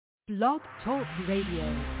Blog Talk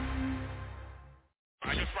Radio.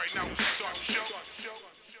 I guess right now we can start the show.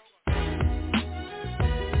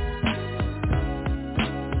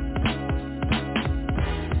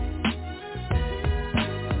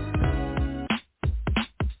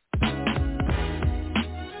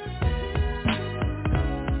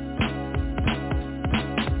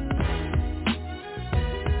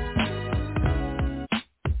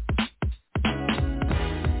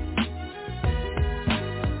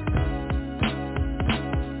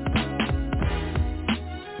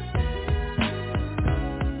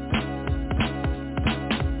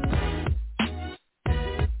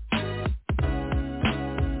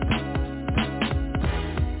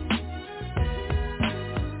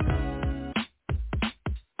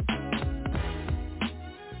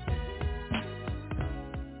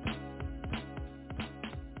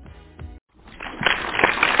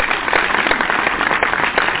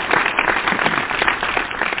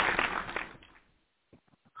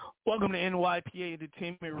 Welcome to NYPA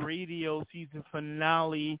Entertainment Radio season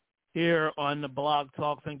finale here on the Blog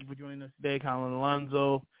Talk. Thank you for joining us today. Colin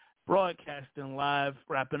Alonzo, broadcasting live,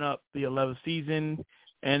 wrapping up the 11th season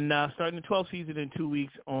and starting the 12th season in 2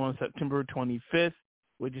 weeks on September 25th,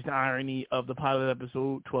 which is the irony of the pilot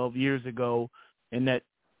episode 12 years ago in that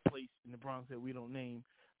place in the Bronx that we don't name.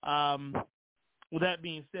 With that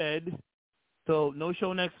being said, so no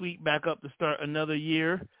show next week, back up to start another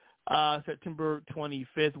year. September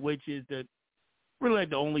 25th, which is really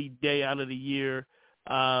like the only day out of the year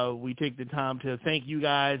we take the time to thank you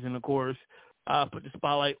guys and, of course, put the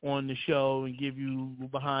spotlight on the show and give you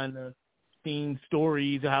behind-the-scenes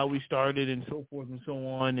stories of how we started and so forth and so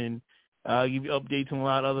on, and give you updates on a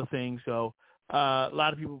lot of other things. So a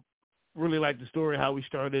lot of people really like the story of how we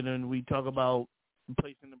started, and we talk about the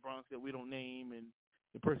place in the Bronx that we don't name, and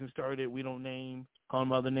the person started we don't name, call them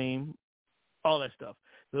by the name, all that stuff.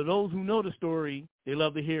 So those who know the story, they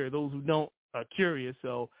love to hear it. Those who don't are curious.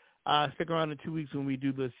 So stick around in 2 weeks when we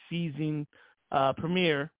do the season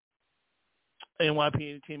premiere NYPA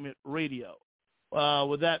Entertainment Radio.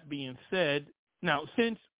 With that being said, now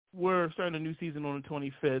since we're starting a new season on the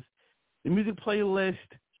 25th, the music playlist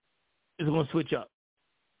is going to switch up.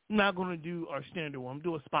 I'm not going to do our standard one. I'm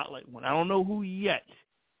going to do a spotlight one. I don't know who yet,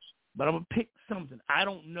 but I'm going to pick something. I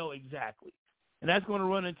don't know exactly. And that's going to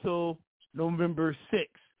run until November 6th,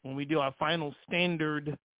 when we do our final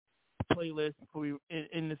standard playlist before we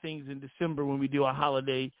in the things in December when we do our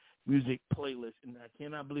holiday music playlist. And I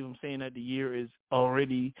cannot believe I'm saying that the year is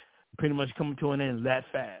already pretty much coming to an end that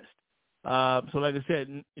fast. So like I said,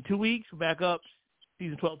 in 2 weeks, back up,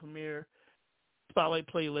 season 12 premiere, spotlight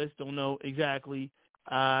playlist, don't know exactly.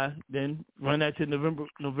 Then run that to November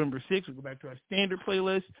 6th. We'll go back to our standard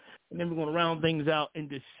playlist, and then we're going to round things out in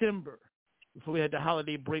December, before we had the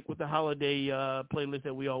holiday break with the holiday playlist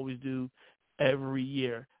that we always do every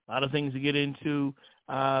year. A lot of things to get into.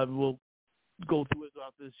 We'll go through it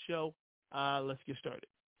throughout this show. Let's get started.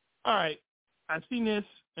 All right. I've seen this,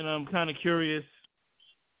 and I'm kind of curious.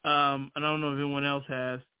 And I don't know if anyone else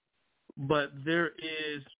has, but there's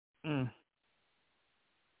a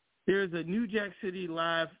New Jack City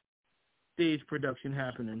live stage production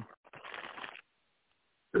happening.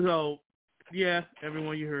 So, yeah,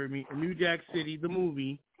 everyone, you heard me. New Jack City, the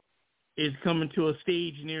movie, is coming to a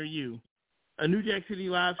stage near you. A New Jack City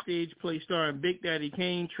live stage play starring Big Daddy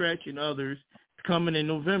Kane, Tretch, and others is coming in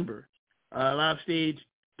November. A live stage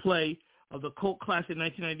play of the cult classic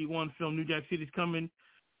 1991 film New Jack City is coming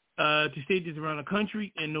to stages around the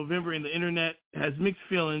country in November, and the internet has mixed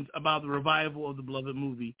feelings about the revival of the beloved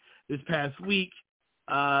movie. This past week,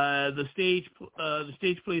 the stage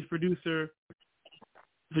play's producer,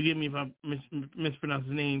 forgive me if I mispronounce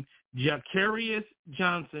his name, Jacarius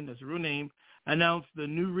Johnson, that's a real name, announced the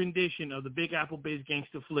new rendition of the Big Apple-based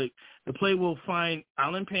gangster flick. The play will find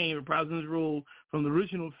Alan Payne reprising his role from the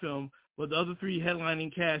original film, but the other three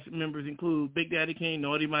headlining cast members include Big Daddy Kane,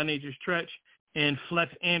 Naughty by Nature's Tretch, and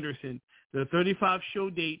Flex Anderson. There are 35 show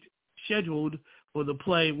dates scheduled for the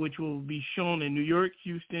play, which will be shown in New York,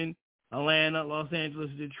 Houston, Atlanta, Los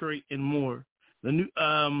Angeles, Detroit, and more.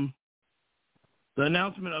 The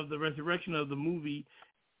announcement of the resurrection of the movie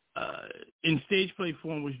in stage play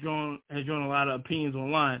form has drawn a lot of opinions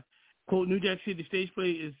online. Quote, New Jack City stage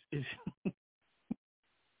play is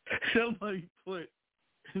somebody put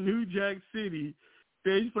New Jack City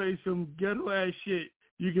stage play is some ghetto-ass shit.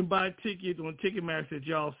 You can buy tickets on Ticketmaster,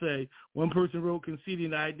 y'all say. One person wrote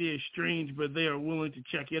conceding the idea is strange, but they are willing to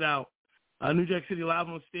check it out. New Jack City live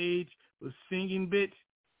on stage with singing bits.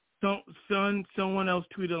 Someone else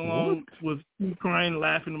tweeted along with crying,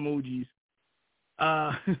 laughing emojis.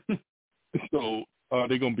 So are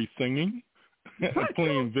they going to be singing?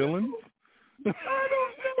 Playing villains? I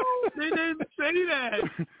don't know. They didn't say that.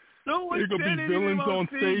 No one They're going to said be anything villains about on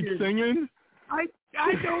stage singing? I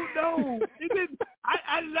don't know.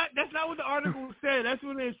 That's not what the article said. That's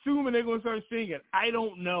what they're assuming they're going to start singing. I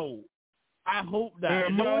don't know. I hope not.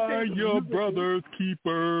 Am I your brother's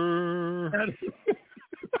keeper?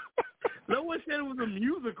 No one said it was a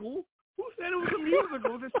musical. Who said it was a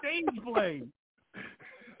musical? It's a stage play.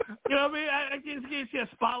 You know what I mean? I just can't see a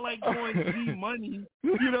spotlight going G Money.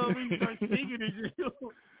 You know what I mean? Start singing it.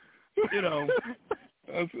 You know.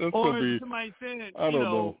 That's or be, somebody saying, I don't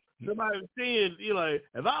know. Somebody saying, like,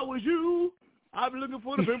 if I was you, I'd be looking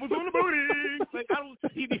for the pimples on the booty. Like, I don't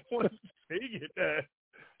see anyone singing that.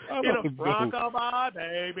 Rock-a-bye,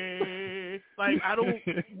 baby. Like, I don't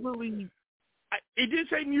really. It did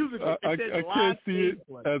say musical. I can't see it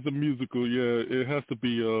as a musical. Yeah, it has to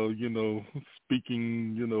be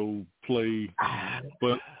speaking, play.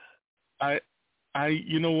 But I,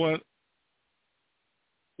 you know what?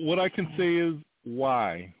 What I can say is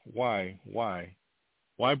why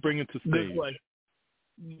bring it to stage?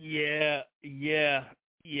 Yeah.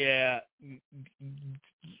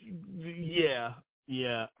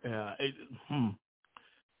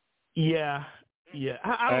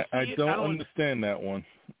 I don't understand that one,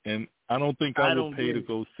 and I don't think I would pay to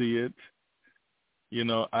go see it. You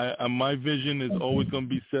know, my vision is always going to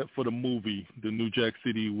be set for the movie, the New Jack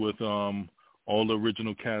City, with all the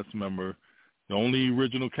original cast member. The only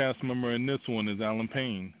original cast member in this one is Alan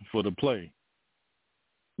Payne for the play.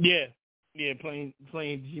 Yeah, playing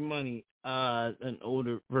G Money, an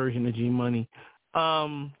older version of G Money.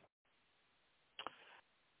 I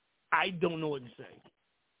don't know what to say.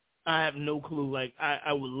 I have no clue. Like,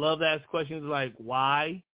 I would love to ask questions like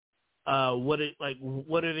why, what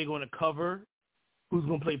are they going to cover? Who's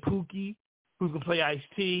going to play Pookie? Who's going to play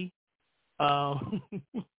Ice-T?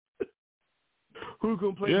 Who's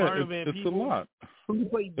going to play Mario Van Peebles? It's a lot. Who's going to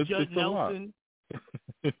play Judd Nelson?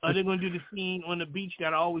 Are they going to do the scene on the beach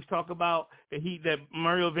that I always talk about, that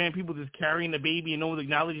Mario Van Peebles is carrying the baby and no one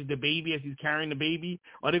acknowledges the baby as he's carrying the baby?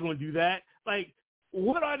 Are they going to do that? Like,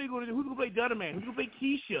 what are they going to do? Who's going to play Dudderman? Who's going to play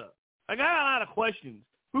Keisha? I got a lot of questions.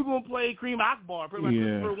 Who's going to play Kareem Akbar?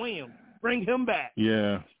 Christopher Williams. Bring him back.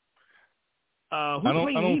 Yeah. I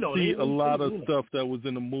don't see a lot of stuff that was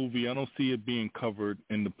in the movie. I don't see it being covered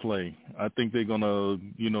in the play. I think they're gonna,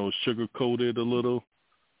 sugarcoat it a little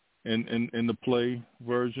in the play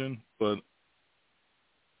version, but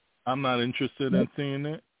I'm not interested in seeing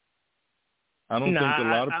it. I don't think a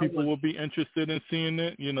lot of people will be interested in seeing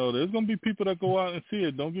it. There's gonna be people that go out and see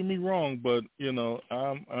it. Don't get me wrong, but I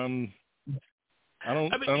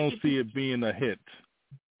don't see it being a hit.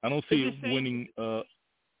 I don't see it winning an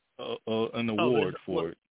award for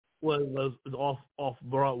it. Well, it's off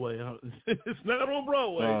Broadway. It's not on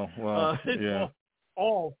Broadway. Oh, well, it's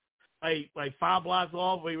off like 5 blocks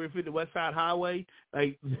off, where you refer the West Side Highway.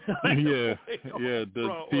 The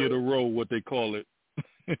Theater Row, what they call it.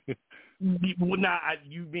 Well,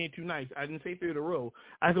 you being too nice. I didn't say Theater Row.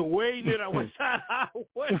 I said way near that West Side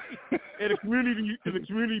Highway in a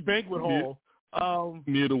community banquet hall.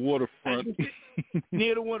 Near the waterfront.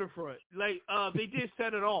 Near the waterfront. Like, they did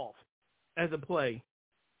set it off as a play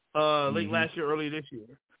late last year, early this year.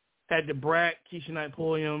 Had the Brat, Keisha Knight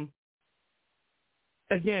Pulliam.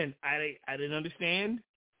 Again, I didn't understand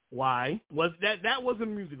why. That wasn't a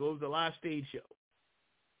musical. It was a live stage show.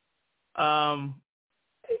 I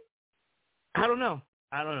don't know.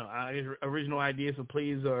 Original ideas for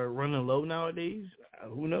plays are running low nowadays.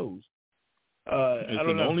 Who knows?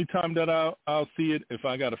 It's the only time that I'll see it if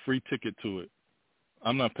I got a free ticket to it.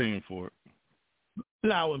 I'm not paying for it.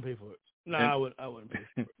 No, I wouldn't pay for it. No, I wouldn't pay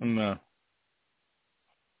for it. No.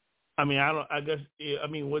 I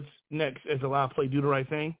mean, what's next? As a live play, Do the Right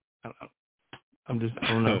Thing? I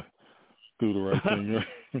don't know. Do the Right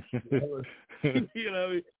Thing.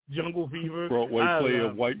 Jungle Fever. Broadway play A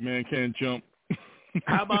White Man Can't Jump.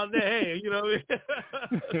 How about that? Hey,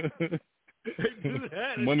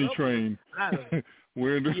 Money Train.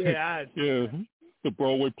 The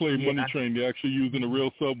Broadway play Money Train. They're actually using a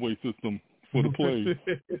real subway system for the play.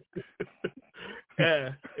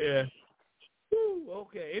 Yeah. Woo,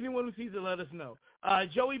 okay. Anyone who sees it, let us know.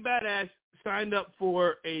 Joey Badass signed up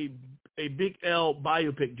for a Big L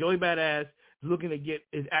biopic. Joey Badass is looking to get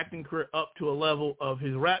his acting career up to a level of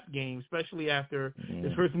his rap game, especially after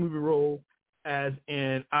his first movie role as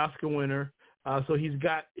an Oscar winner. So he's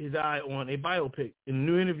got his eye on a biopic. In a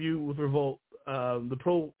new interview with Revolt, the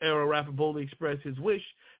pro-era rapper boldly expressed his wish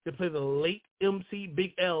to play the late MC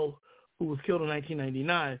Big L, who was killed in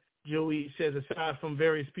 1999. Joey says aside from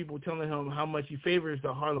various people telling him how much he favors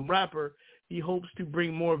the Harlem rapper, he hopes to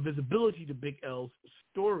bring more visibility to Big L's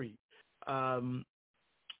story. During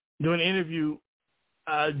an interview,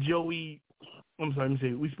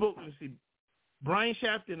 Brian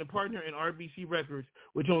Shafton, a partner in RBC Records,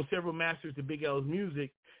 which owns several masters of Big L's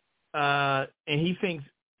music, and he thinks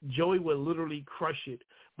Joey would literally crush it.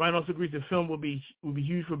 Brian also agrees the film will be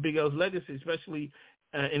huge for Big L's legacy, especially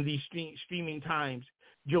in these streaming times.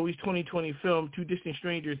 Joey's 2020 film, Two Distant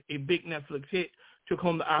Strangers, a big Netflix hit, took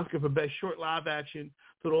home the Oscar for Best Short Live Action,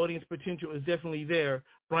 so the audience potential is definitely there.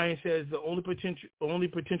 Brian says the only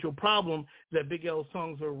potential problem is that Big L's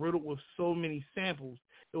songs are riddled with so many samples.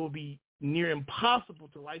 It will be near impossible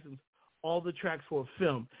to license all the tracks for a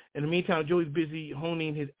film. In the meantime, Joey's busy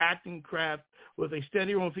honing his acting craft with a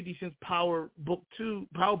steady on 50 Cent's Power Book 3,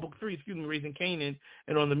 Raising Kanan,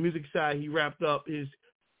 and on the music side, he wrapped up his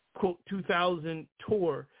quote 2000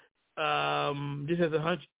 tour. Just has a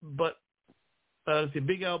hunch, but the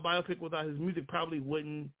Big L biopic without his music probably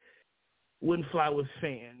wouldn't fly with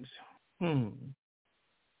fans.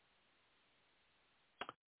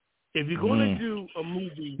 If you're going to do a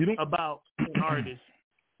movie about an artist,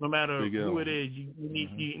 no matter who it is, you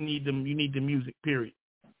need the music. Period.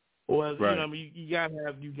 Or right. You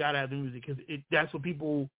gotta have the music because that's what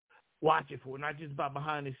people watch it for. Not just about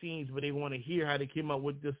behind the scenes, but they want to hear how they came up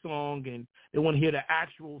with the song and they want to hear the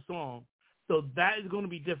actual song. So that is going to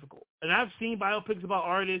be difficult. And I've seen biopics about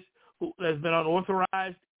artists who has been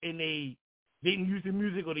unauthorized and they didn't use the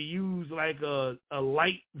music or they used like a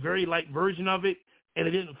very light version of it and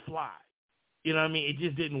it didn't fly. You know what I mean? It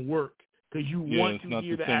just didn't work because you want to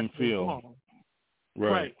hear the actual song.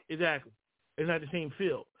 Right, exactly. It's not the same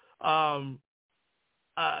feel.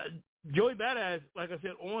 Joey Badass, like I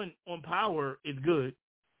said, on Power is good.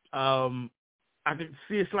 I could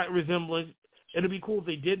see a slight resemblance. It'd be cool if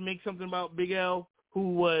they did make something about Big L,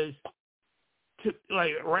 who was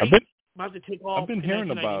about to take off. I've been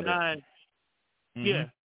hearing about it. Mm-hmm.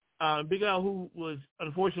 Yeah, Big L, who was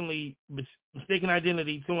unfortunately mistaken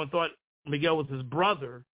identity. Someone thought Miguel was his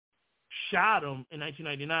brother. Shot him in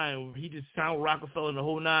 1999. He just found Rockefeller in the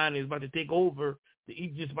whole nine. He was about to take over.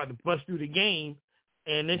 He's just about to bust through the game,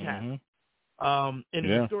 and this happened. And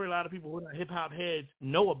it's a story a lot of people who are not hip-hop heads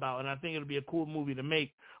know about, and I think it'll be a cool movie to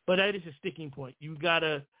make. But that is a sticking point. You got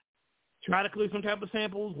to try to clear some type of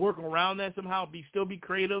samples, work around that somehow, still be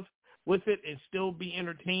creative with it, and still be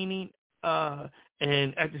entertaining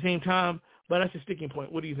and at the same time. But that's a sticking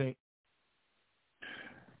point. What do you think?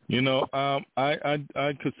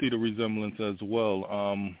 I could see the resemblance as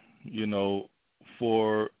well.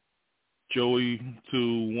 For Joey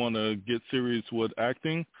to want to get serious with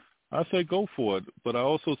acting, I say go for it. But I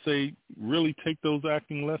also say really take those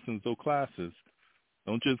acting lessons, those classes.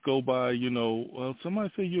 Don't just go by, well,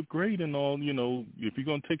 somebody say you're great and all, if you're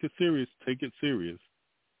going to take it serious, take it serious.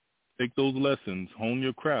 Take those lessons, hone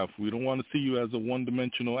your craft. We don't want to see you as a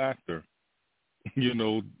one-dimensional actor,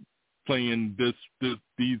 playing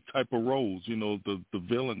these type of roles, the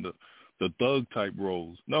villain, the thug type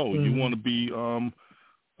roles. No, you want to be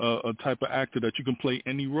a type of actor that you can play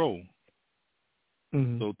any role.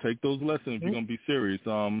 So take those lessons if you're going to be serious.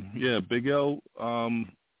 Big L,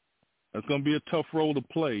 that's going to be a tough role to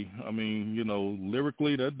play. I mean,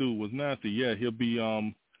 lyrically, that dude was nasty. Yeah, he'll be,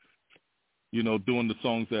 doing the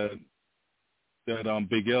songs that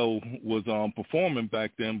Big L was performing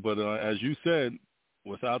back then. But as you said,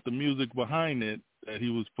 without the music behind it that he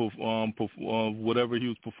was whatever he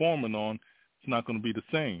was performing on, it's not going to be the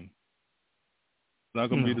same. It's not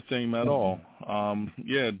going to be the same at all.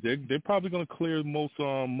 They're probably going to clear most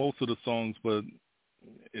of the songs, but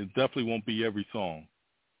it definitely won't be every song.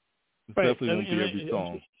 It definitely won't be every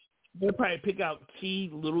song. They'll probably pick out key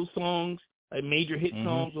little songs, like major hit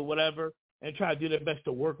songs or whatever, and try to do their best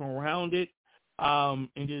to work around it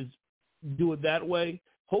and just do it that way.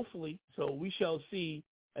 Hopefully, so we shall see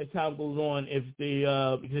as time goes on if they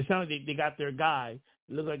because it sounds like they got their guy.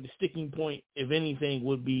 It looks like the sticking point, if anything,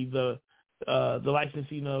 would be the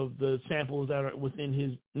licensing of the samples that are within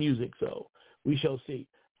his music. So we shall see.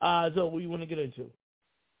 So what do you want to get into?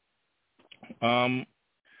 I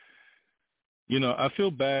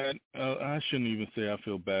feel bad. I shouldn't even say I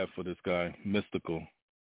feel bad for this guy, Mystikal.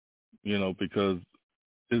 Because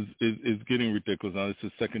it's getting ridiculous. Now, it's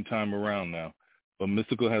his second time around now. But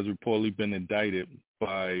Mystikal has reportedly been indicted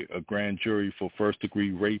by a grand jury for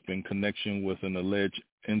first-degree rape in connection with an alleged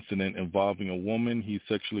incident involving a woman he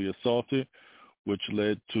sexually assaulted, which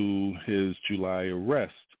led to his July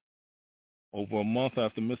arrest. Over a month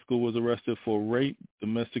after Mystikal was arrested for rape,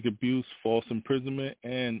 domestic abuse, false imprisonment,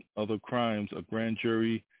 and other crimes, a grand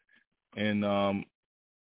jury in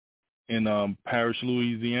in Parish,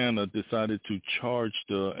 Louisiana, decided to charge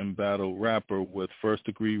the embattled rapper with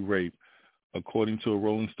first-degree rape, according to a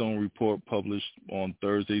Rolling Stone report published on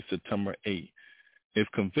Thursday, September 8. If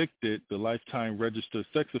convicted, the lifetime registered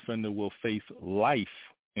sex offender will face life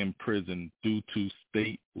in prison due to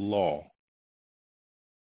state law.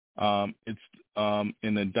 It's an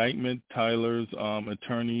indictment. Tyler's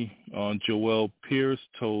attorney, Joel Pierce,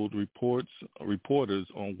 told reporters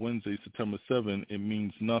on Wednesday, September 7, it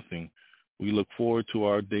means nothing. We look forward to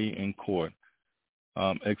our day in court.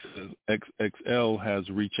 XXL has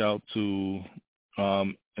reached out to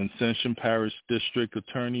Ascension Parish District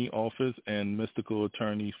Attorney Office and Mystical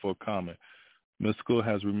attorneys for comment. Mystical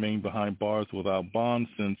has remained behind bars without bond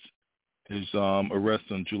since his arrest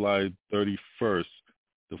on July 31st.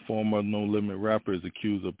 The former No Limit rapper is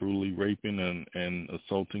accused of brutally raping and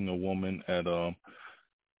assaulting a woman at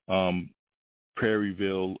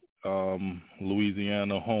Prairieville,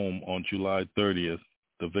 Louisiana home on July 30th.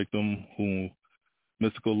 The victim, who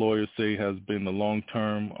Mystical lawyers say has been a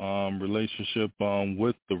long-term relationship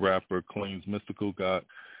with the rapper, claims Mystical got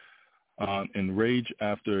enraged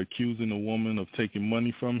after accusing a woman of taking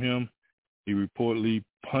money from him. He reportedly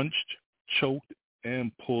punched, choked,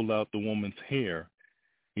 and pulled out the woman's hair.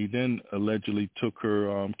 He then allegedly took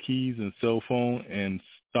her keys and cell phone and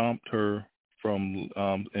stopped her from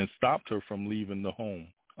leaving the home.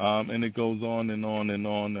 And it goes on and on and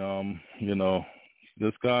on.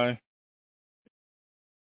 This guy,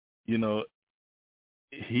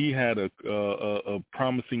 he had a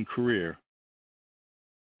promising career.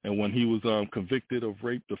 And when he was convicted of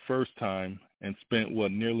rape the first time and spent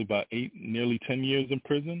nearly 10 years in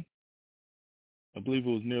prison. I believe it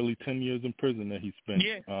was nearly 10 years in prison that he spent.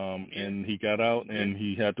 And he got out and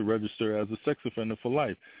he had to register as a sex offender for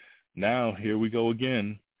life. Now, here we go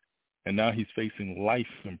again. And now he's facing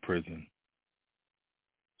life in prison.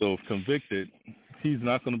 So if convicted, he's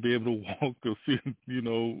not going to be able to walk or see,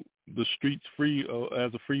 the streets free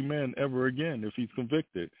as a free man ever again if he's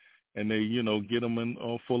convicted. And they, get him in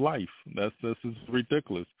for life. This is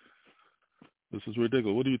ridiculous. This is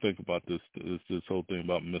ridiculous. What do you think about this whole thing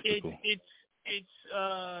about Mystical? It's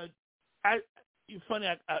funny.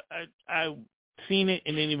 I seen it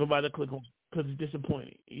and didn't even bother to click on because it's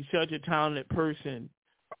disappointing. He's such a talented person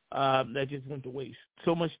that just went to waste.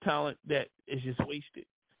 So much talent that is just wasted,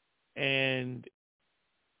 and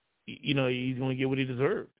he's going to get what he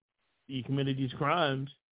deserved. He committed these crimes,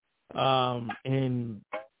 and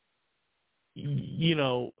these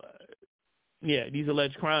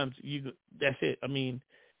alleged crimes. That's it. I mean,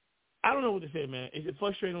 I don't know what to say, man. It's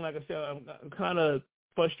frustrating. Like I said, I'm kind of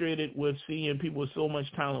frustrated with seeing people with so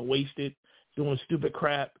much talent wasted, doing stupid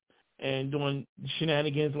crap and doing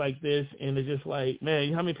shenanigans like this. And it's just like,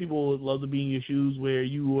 man, how many people would love to be in your shoes where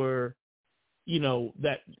you were,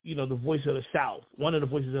 the voice of the South, one of the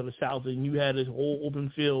voices of the South, and you had this whole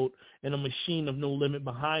open field and a machine of No Limit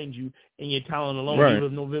behind you, and your talent alone, right.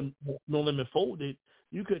 Even if No Limit folded,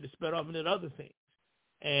 you could have sped off into other things.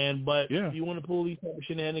 But if you want to pull these type of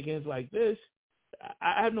shenanigans like this,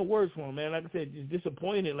 I have no words for him, man. Like I said, just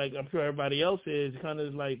disappointed. Like I'm sure everybody else is, kind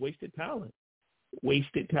of like wasted talent.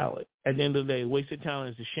 Wasted talent. At the end of the day, wasted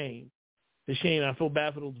talent is a shame. It's a shame. I feel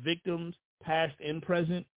bad for those victims, past and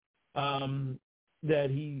present, that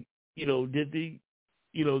he, did these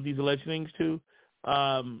alleged things to.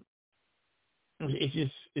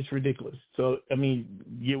 It's ridiculous. So I mean,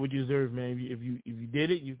 get what you deserve, man. If you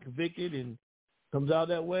did it, you convicted and comes out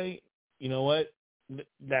that way, you know what?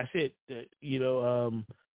 That's it. You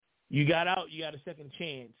got out, you got a second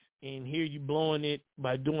chance, and here you blowing it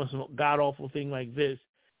by doing some god awful thing like this.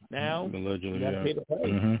 Now allegedly, you got to pay the price.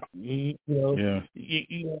 Mm-hmm.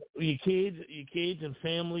 Your kids and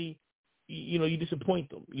family. You disappoint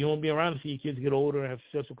them. You don't be around to see your kids get older and have a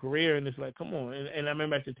successful career, and it's like, come on. And I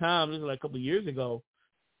remember at the time, this was like a couple of years ago.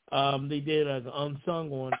 They did an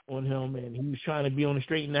unsung on him, and he was trying to be on the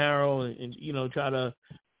straight and narrow and try to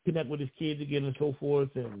connect with his kids again and so forth.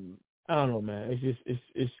 And I don't know, man.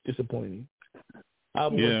 It's disappointing.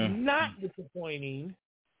 What's not disappointing,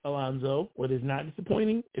 Alonzo, what is not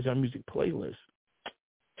disappointing is our music playlist.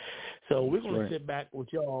 So we're going to sit back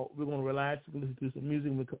with y'all. We're going to relax. We're going to listen to some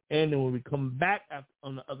music. And then when we come back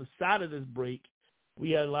on the other side of this break,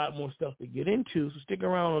 we got a lot more stuff to get into. So stick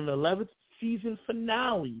around on the 11th season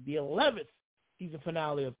finale, the 11th season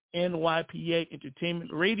finale of NYPA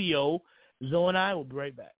Entertainment Radio. Zoe and I will be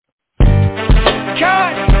right back.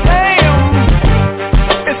 God damn,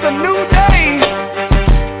 it's a new day.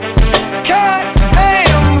 God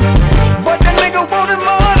damn, but the nigga wanted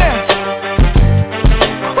money.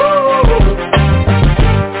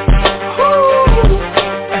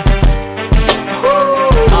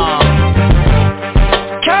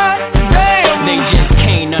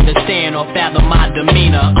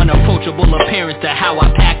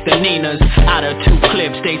 back to Nina's. Out of 2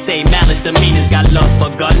 clips, they say malice demeanors. Got love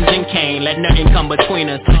for guns and cane, let nothing come between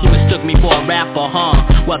us. You mistook me for a rapper,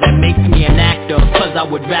 huh? Well, that makes me an actor, cause I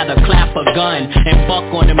would rather clap a gun and buck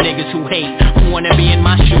on them niggas who hate, who wanna be in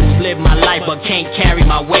my shoes, live my life but can't carry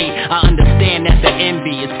my weight. I understand that the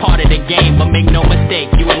envy is part of the game, but make no mistake,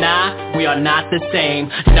 you and I, we are not the same.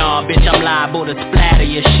 Nah, bitch, I'm liable to splatter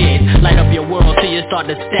your shit, light up your world till you start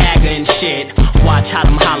to stagger and shit. Watch how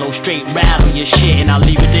them hollow straight rattle your shit, and I'll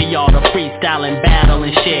leave it to y'all to freestyle and battle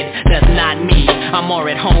and shit. That's not me, I'm more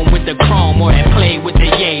at home with the chrome, or at play with the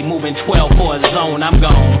yay, moving 12 for a zone, I'm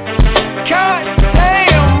gone. God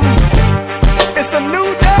damn, it's a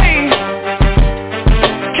new day.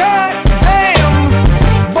 God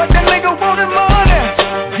damn, but that nigga wanted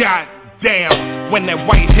money. God damn, when that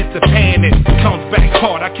white hits the pan, it comes back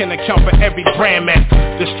hard. I can account for every brand man.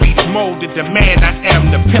 The streets molded the man I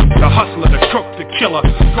am, the pimp, the hustler, the crook, the killer.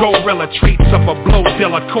 Gorilla traits of a blow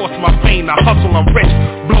dealer. Course my vein, I hustle, I'm rich.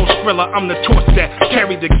 Blow thriller, I'm the torch that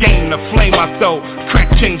carry the game. The flame I throw,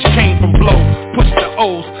 crack change came from blow. Push the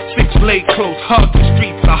O's, 6 leg close. Hug the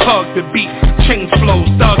streets, I hug the beat. Change flows,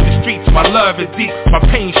 thug the streets, my love is deep. My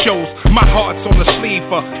pain shows, my heart's on the sleeve.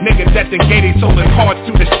 For niggas that done gave they soul and hearts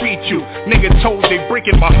through the street. You niggas told they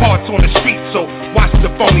breaking my heart's on the street. So watch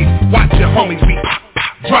the phonies, watch your homies. We pop,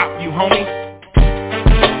 pop, drop you, homie.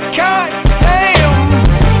 God damn,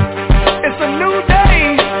 it's a new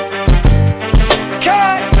day.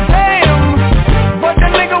 God damn, but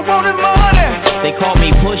that nigga wanted money. They call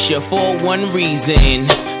me Pusha for one reason,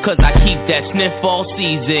 cause I keep that sniff all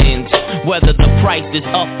seasons. Whether the price is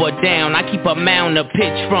up or down, I keep a mound to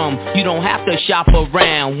pitch from. You don't have to shop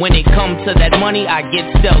around. When it comes to that money, I get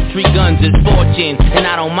stealth. 3 guns is fortune, and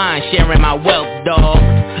I don't mind sharing my wealth, dog.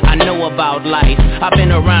 I know about life, I've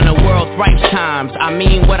been around the world thrice times. I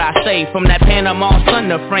mean what I say, from that Panama Sun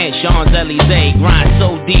to France, Champs-Élysées. Grind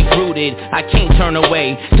so deep-rooted, I can't turn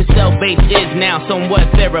away. To sell bass is now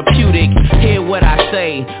somewhat therapeutic. Hear what I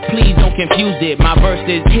say, please don't confuse it. My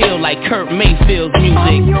verses heal like Kurt Mayfield's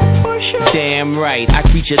music. Damn right, I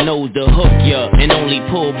treat your nose to hook ya, and only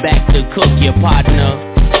pull back to cook ya, partner.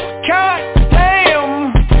 God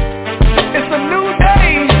damn, it's a new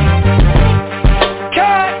day.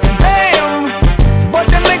 God damn, but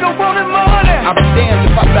that nigga wanted money. I'll be damned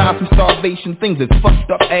if I die from starvation. Things as fucked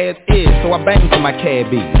up as is, so I bang for my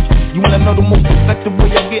cabbage. You wanna know the most effective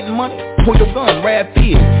way of getting money? Pull your gun, rap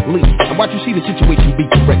fear, leave. And watch you see the situation be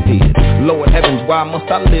corrected. Lord heavens, why must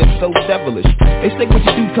I live so devilish? They say what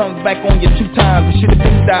you do comes back on you 2 times. You should've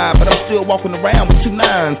been died, but I'm still walking around with 2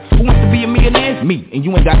 9s. Who wants to be a millionaire? Me, and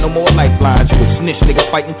you ain't got no more lifelines. You a snitch nigga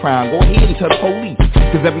fighting crime. Go ahead and tell the police,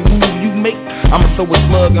 cause every move you make, I'ma throw a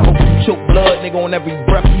slug and hope you choke blood, nigga, on every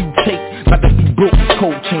breath you take. Like to be broke,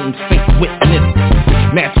 cold chains, fake witness.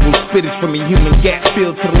 Natural spitters from a human gap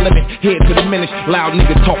filled to the limit, head to diminish, loud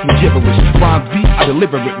nigga talking gibberish. Rhymes beat, I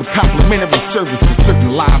deliver it with complimentary service to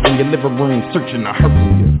certain live in your living room, searching to hurt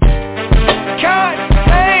you. God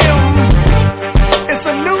damn, it's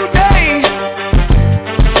a new day.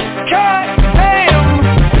 God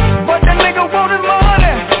damn, but that nigga wanted money.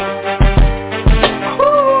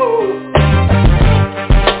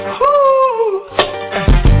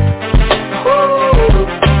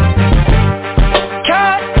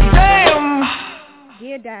 God damn.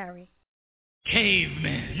 Dear Diary.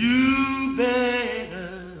 Caveman. You better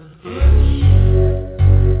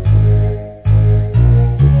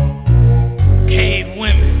cave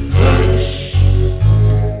women,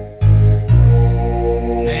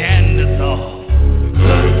 Neanderthal,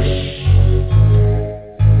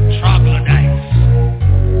 troglodytes.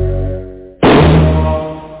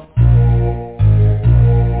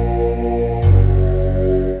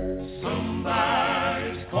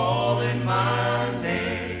 Somebody's calling my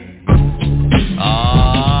name.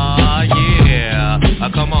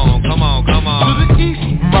 Come on. To the east,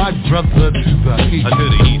 my brother, to the east. To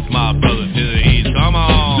the east, my brother, to the east. Come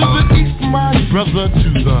on. To the east, my brother, to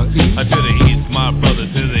the east. To the east, my brother,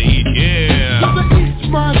 to the east. Yeah. To the east,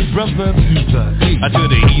 my brother, to the east. To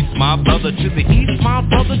the east, my brother, to the east, my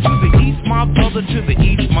brother, to the east, my brother, to the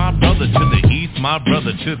east, my brother, to the east, my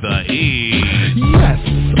brother, to the east. Yes,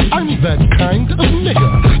 I'm that kind of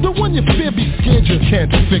nigga. The one you fear, be scared, you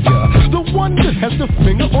can't figure. The one that has the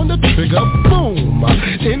finger on the trigger. Boom.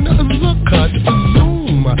 In the cut,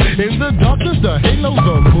 zoom. In the darkness, the halo,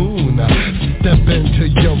 the moon. Step into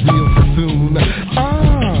your real soon.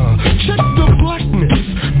 Check the blackness.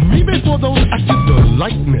 Me before those acted the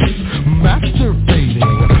likeness.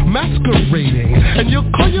 Masquerading. And you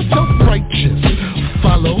call yourself righteous.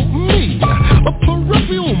 Follow me. A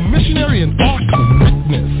peripheral missionary and arc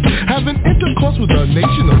witness. Having intercourse with a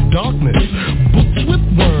nation of darkness. Books with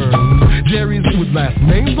words. with last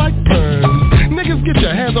names like Burns. Niggas, get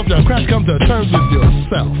your hands off your crack, come to terms with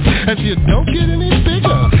yourself. And if you don't get any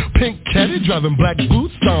bigger, pink caddy driving black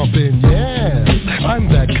boots stomping, yes, I'm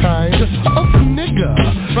that kind of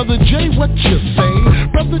nigga. Brother J, what you say?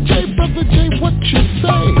 Brother J, what you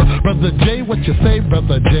say? Brother J, what you say?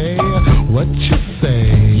 Brother J, what you say?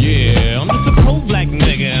 Yeah, I'm just a pro-black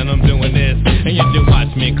nigga and I'm doing this. And you should watch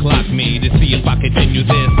me, clock me to see if I continue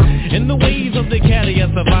this. In the ways of the caddy, I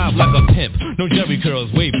survive like a pimp. No jerry curls,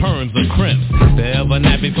 wave perms or crimps. The ever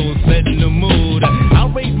nappy so set in the mood. I'll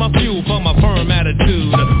raise my fuel for my firm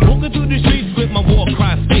attitude. Walking through the streets with my war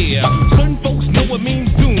cry spear. Certain folks know what means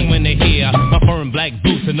doom when they hear my firm black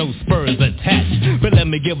boots and no spurs attached. But let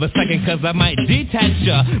me give a second cause I might detach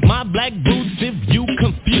ya. My black boots if you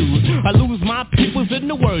confused. I lose my peoples in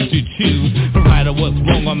the words you choose. For right or what's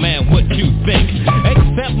wrong or man what you think.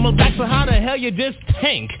 Except my back, so how the hell you just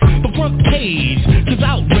tank? The front page, cause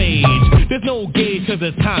outrage. There's no gauge cause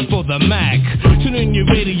it's time for the Mac. Tune in your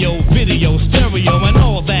radio, video, stereo and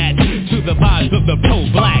all that. To the vibes of the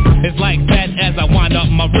pro-black. It's like that as I wind up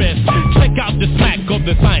my wrist. Check out the smack of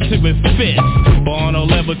the scientific fist. Born on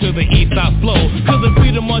level to the east I flow. Cause in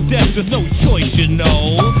freedom or death there's no choice you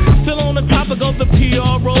know. Still on the topic of the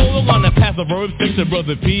PRO. I'm on the path of verb 6 to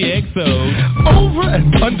brother PXO. Over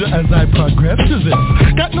and under as I progress to this.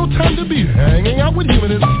 Got no time to be hanging out with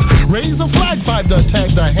humanists. Raise a flag, 5 to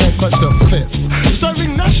tag the hand, clutch the fist.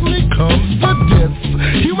 Serving nationally comes the diss.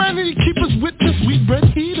 Humanity keepers witness, wheat bread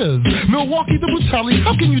eaters. Milwaukee the brutality,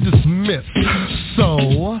 how can you dismiss? So,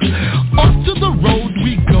 off to the road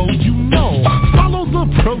we go, you know. Follow the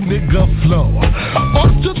pro nigga flow.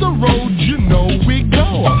 Off to the road, you know we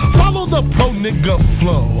go. Follow the pro nigga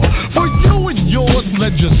flow. For you and yours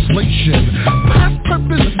legislation. Past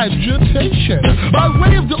purpose agitation. By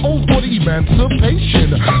way of the old order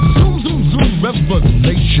emancipation. Zoom, zoom, zoom,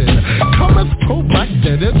 revelation. Cometh pro-black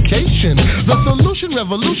dedication. The solution,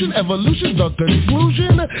 revolution, evolution, the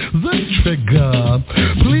conclusion, the trigger.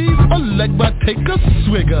 Please elect but take a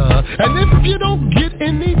swigger. And if you don't get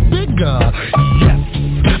any bigger, yes,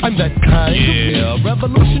 I'm that kind of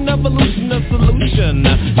revolution, evolution, a solution.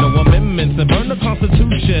 No amendments and burn the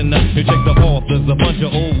Constitution. You check the authors, a bunch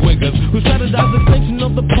of old wiggers who started out the extension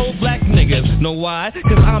of the pro-black niggas. Know why?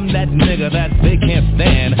 Cause I'm that nigga that they can't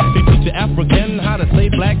stand. They teach the African how to say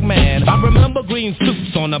black man. I remember green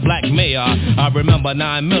suits on a black mayor. I remember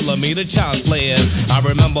 9mm child slayers. I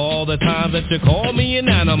remember all the times that you called me an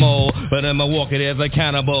animal, but in Milwaukee there's a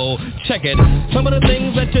cannibal. Check it, some of the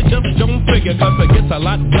things that you just don't figure, cause it gets a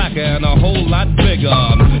lot blacker and a whole lot bigger.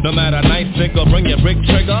 No matter nice thick or bring your brick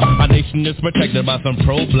trigger, our nation is protected by some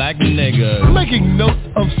pro-black niggas. Making note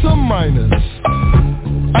of some minors.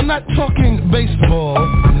 I'm not talking baseball,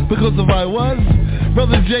 because if I was,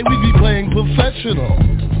 Brother J, we'd be playing professional.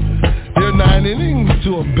 There are 9 innings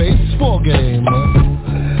to a baseball game.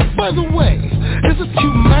 By the way, is it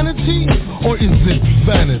humanity or is it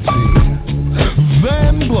vanity?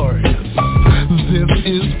 Vainglorious. This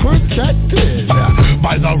is protected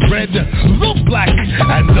by the red, the black,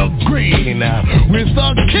 and the green. With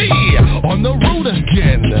the key on the road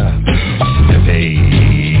again. Steady.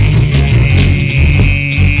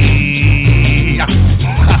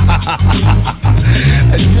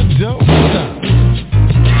 And you don't stop.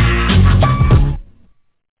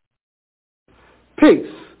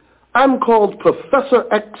 Peace. I'm called Professor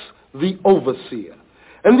X, the Overseer.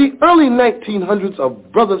 In the early 1900s, a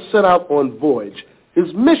brother set out on voyage.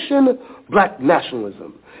 His mission, black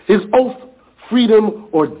nationalism. His oath, freedom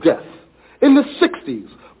or death. In the 60s,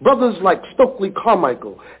 brothers like Stokely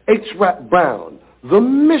Carmichael, H. Rap Brown. The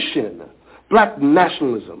mission, black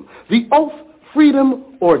nationalism. The oath,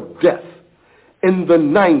 freedom or death. In the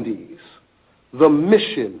 90s, the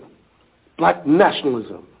mission, black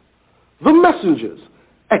nationalism. The messengers,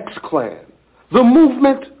 X-Clan. The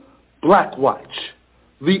movement, Black Watch.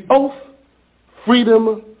 The oath,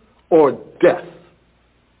 freedom or death.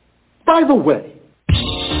 By the way,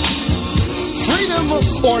 freedom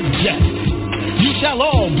or death, you shall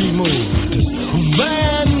all be moved.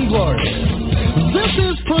 Vainglorious. This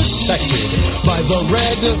is protected by the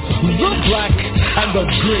red, the black, and the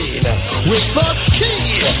green. With the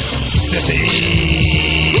key.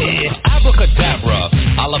 Abracadabra,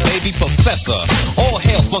 a la baby professor. All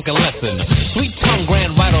hail funkin' lesson. Sweet tongue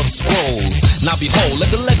grand writer of scrolls. Now behold,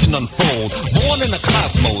 let the legend unfold. Born in a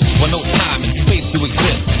cosmos where no time and space to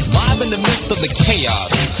exist. Vibe in the midst of the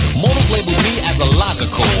chaos. Mortals label me as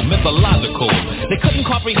illogical, mythological. They couldn't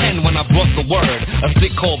carve comprehend when I brought the word. A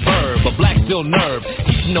stick called verb, a black still nerve.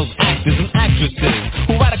 Teaching those actors and actresses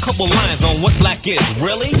who write a couple lines on what black is.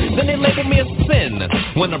 Really? Then they label me a sin.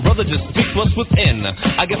 When a brother just speaks what's within.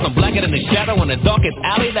 I guess I'm blacker than the shadow in the darkest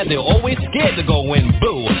alley that they're always scared to go in.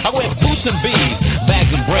 Boo. I wear boots and beads,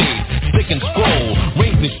 bags and braids, stick and scroll,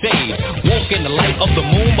 rings and shades. Walk in the light of the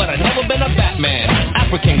moon, but I've never been a Batman.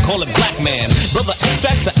 African, call it black man. Brother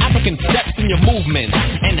extracts the African steps in your movement.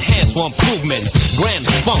 Enhance for improvement. Grand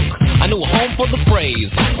funk. I knew a home for the phrase.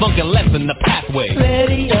 Funk and lesson the pathway.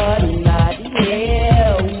 Ready or not,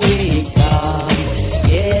 here we come.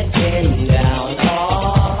 Getting down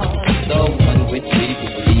on the one with big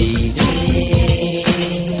feet.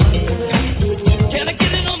 Can I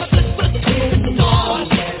get it on the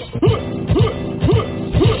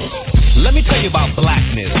Let me tell you about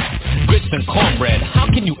blackness. Grits and cornbread, how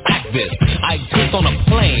can you act this? I exist on a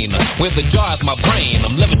plane, where the jar is my brain.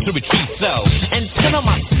 I'm living to retrieve cells, and 10 on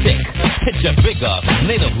my stick. Picture bigger,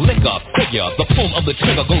 native liquor, figure. The pull of the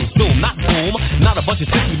trigger goes zoom, not boom. Not a bunch of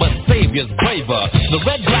sissies, but saviors braver. The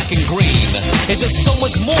red, black, and green is just so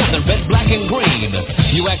much more than red, black, and green.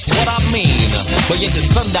 You ask what I mean, but yet the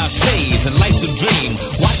sundown shades and lights a dream.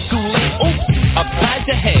 Watch too late, oops, upside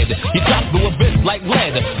your head. You drop through abyss like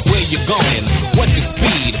lead. Where you going? What's your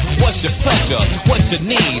speed? What's your pleasure? What's your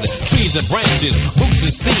need? Trees and branches, roots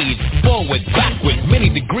and seeds. Forward, backwards, many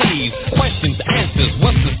degrees. Questions, answers,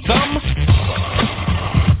 what's the sum?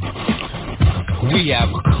 We have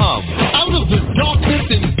come. Out of the darkness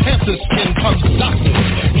in panther skin comes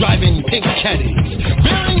doctors, driving pink caddies,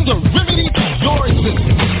 bearing the remedy to your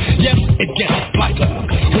existence. Yes, it gets blacker,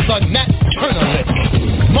 with a Nat Turner lick.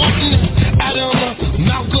 Martin, Adam,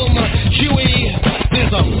 Malcolm, Huey,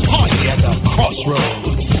 there's a party at the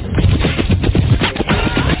crossroads.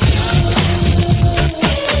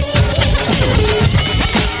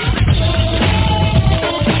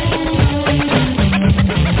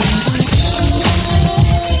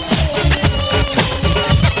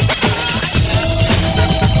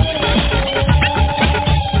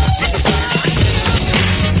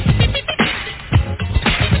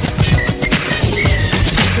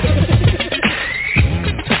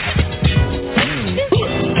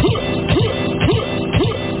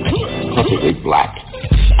 Black.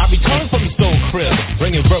 I returned from the stone crib,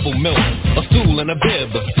 bringing verbal milk, a stool and a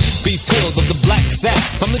bib. Be filled of the black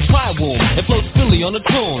sap from the tri-womb. It flows silly on a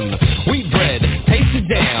tune. Wheat bread, tasty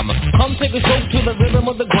jam. Come take a stroke to the rhythm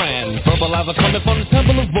of the grand. Verbalizer coming from the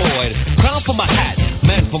temple of void. Crown for my hat,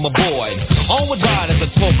 man for my boy. Onward ride as I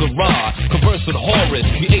talk a raw. Converse with Horus,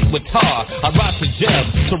 create with tar. I ride to Jeb,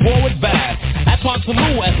 to roar with bass. At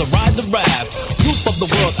Tamu as I ride the raft. Roof of the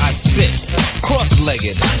world I sit,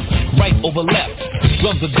 cross-legged, right over left.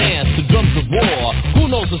 Drums of dance to drums of war. Who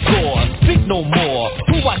knows the score? Speak no more.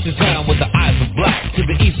 Who watches down with the eyes of black to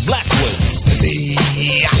the east Blackwood?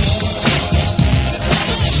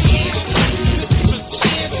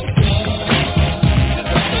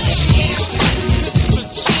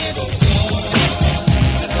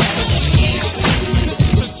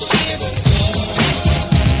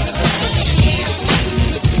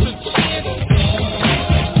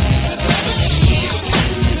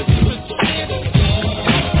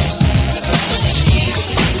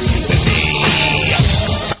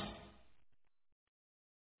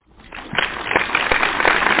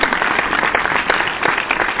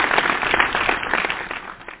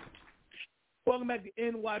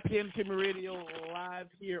 NYPA Entertainment Radio live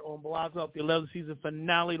here on Blog Talk, the 11th season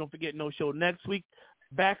finale. Don't forget, no show next week.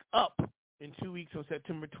 Back up in 2 weeks on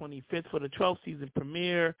September 25th for the 12th season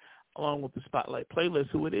premiere, along with the Spotlight playlist.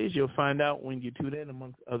 Who it is, you'll find out when you tune in,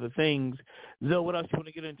 amongst other things. Zoe, what else you want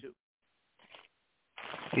to get into?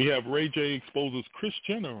 We have Ray J exposes Kris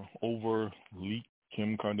Jenner over leaked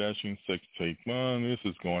Kim Kardashian sex tape. Man, this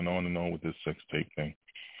is going on and on with this sex tape thing.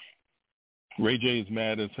 Ray J is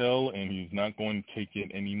mad as hell, and he's not going to take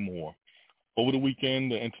it anymore. Over the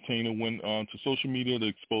weekend, the entertainer went on to social media to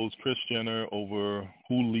expose Kris Jenner over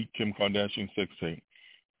who leaked Kim Kardashian's sex tape.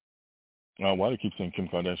 Why do I keep saying Kim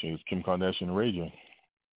Kardashian? It's Kim Kardashian and Ray J.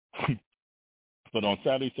 But on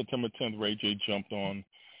Saturday, September 10th, Ray J jumped on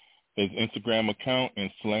his Instagram account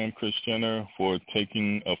and slammed Kris Jenner for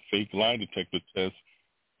taking a fake lie detector test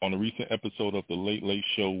on a recent episode of The Late Late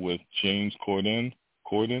Show with James Corden,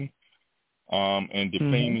 and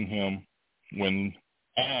defaming him when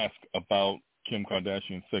asked about Kim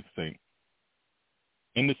Kardashian's sex tape.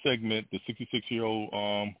 In the segment, the 66-year-old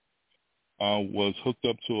was hooked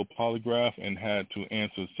up to a polygraph and had to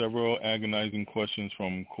answer several agonizing questions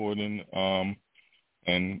from Corden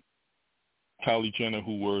and Kylie Jenner,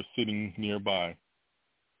 who were sitting nearby.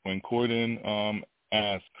 When Corden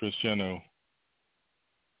asked Kris Jenner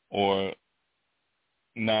or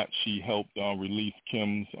not she helped release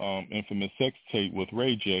Kim's infamous sex tape with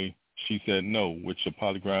Ray J, she said no, which the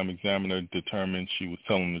polygraph examiner determined she was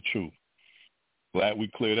telling the truth. Glad we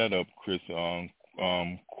cleared that up, Chris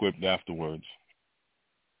quipped afterwards.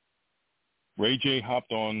 Ray J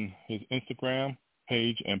hopped on his Instagram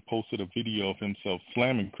page and posted a video of himself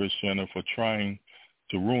slamming Kris Jenner for trying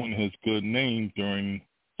to ruin his good name during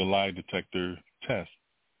the lie detector test.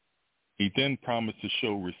 He then promised to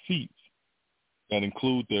show receipts that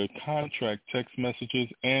include the contract text messages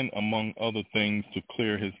and, among other things, to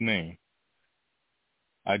clear his name.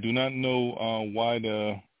 I do not know why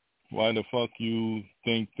the fuck you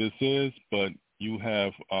think this is, but you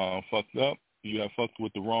have fucked up. You have fucked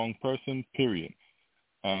with the wrong person, period.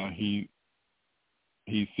 He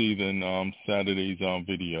sees in Saturday's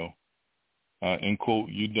video. End quote,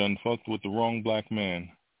 you done fucked with the wrong black man.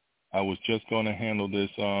 I was just going to handle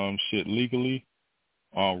this shit legally,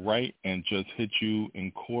 right, and just hit you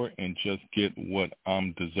in court and just get what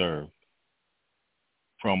I'm deserved.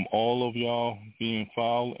 From all of y'all being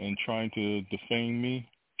foul and trying to defame me,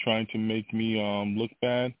 trying to make me look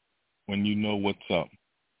bad when you know what's up.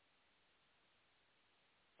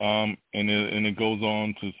 And it goes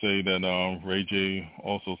on to say that Ray J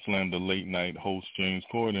also slammed the late-night host James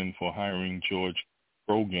Corden for hiring George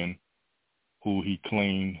Rogan, who he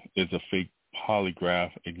claimed is a fake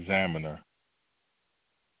polygraph examiner.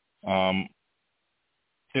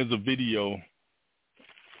 There's a video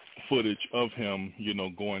footage of him,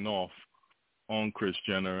 going off on Kris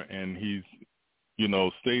Jenner, and he's,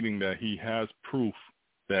 stating that he has proof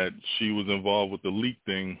that she was involved with the leak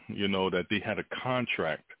thing, that they had a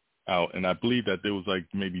contract out. And I believe that there was like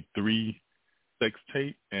maybe 3 sex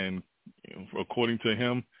tape. And according to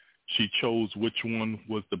him, she chose which one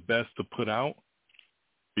was the best to put out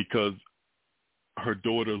because her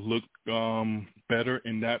daughter looked better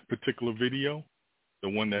in that particular video, the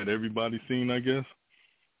one that everybody's seen, I guess.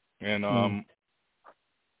 And,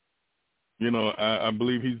 I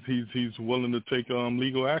believe he's willing to take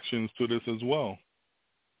legal actions to this as well.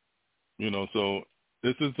 So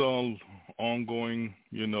this is all ongoing,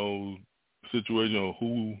 situation of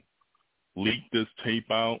who leaked this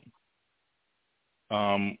tape out,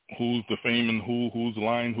 who's defaming who's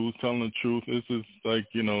lying, who's telling the truth. This is like,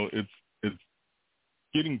 it's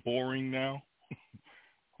getting boring now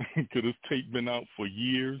because this tape been out for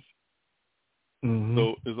years. Mm-hmm.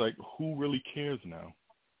 So it's like, who really cares now?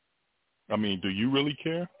 I mean, do you really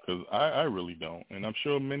care? Because I really don't, and I'm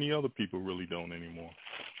sure many other people really don't anymore.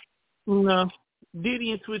 No.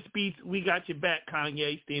 Diddy and Swizz Beatz, we got your back,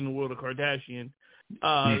 Kanye. Stay in the world of Kardashian.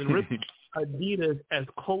 Ripped Adidas as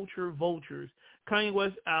culture vultures. Kanye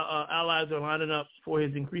West allies are lining up for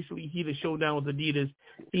his increasingly heated showdown with Adidas.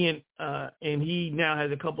 He now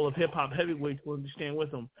has a couple of hip-hop heavyweights willing to stand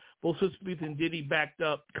with him. Both Swizz Beatz and Diddy backed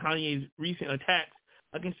up Kanye's recent attacks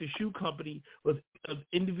against the shoe company with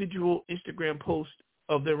individual Instagram posts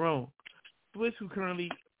of their own. Swizz, who currently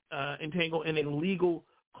entangled in a legal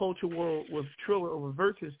culture war with Triller over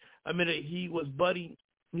Versus, admitted he was butting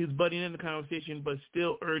in the conversation, but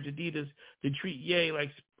still urged Adidas to treat Ye like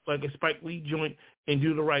a Spike Lee joint and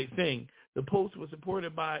do the right thing. The post was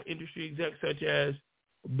supported by industry execs such as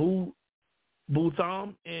Boo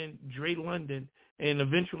Thom and Dre London, and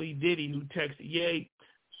eventually Diddy, who texted Ye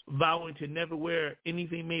vowing to never wear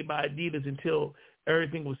anything made by Adidas until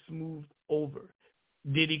everything was smoothed over.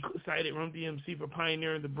 Diddy cited Run DMC for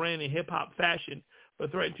pioneering the brand in hip-hop fashion, but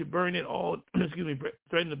threatened to burn it all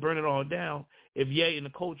down if Ye and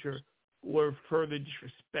the culture were further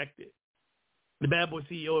disrespected. The Bad Boy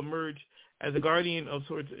CEO emerged as a guardian of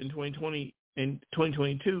sorts in 2020 and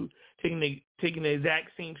 2022, taking the exact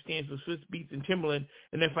same stance with Swizz Beatz and Timberland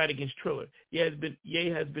in their fight against Triller. Ye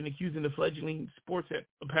has been accusing the fledgling sports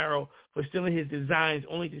apparel for stealing his designs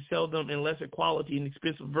only to sell them in lesser quality and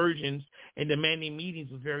expensive versions and demanding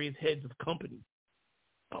meetings with various heads of companies.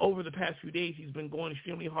 Over the past few days, he's been going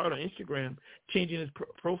extremely hard on Instagram, changing his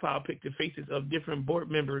profile pic to faces of different board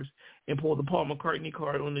members and pulled the Paul McCartney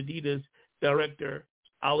card on Adidas director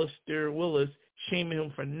Alistair Willis, shaming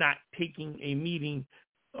him for not taking a meeting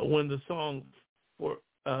when the song 4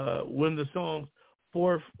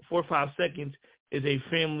 or 5 seconds is a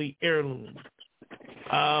family heirloom.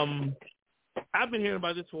 I've been hearing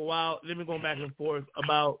about this for a while. They've been going back and forth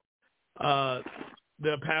about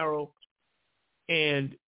the apparel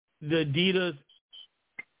and the Adidas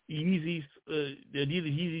Yeezy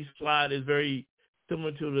slide is very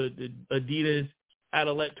similar to the Adidas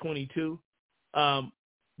Adelaide 22.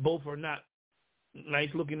 Both are not nice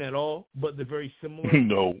looking at all, but they're very similar.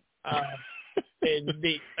 No. And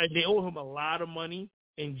they owe him a lot of money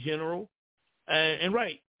in general. And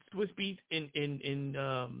right, Swiss Beats and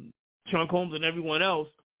Sean Combs and everyone else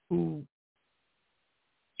who,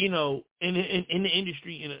 in the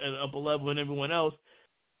industry and at upper level and everyone else,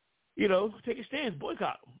 take a stance,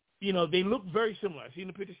 boycott them. They look very similar. I've seen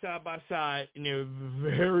the pictures side by side, and they're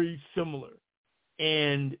very similar.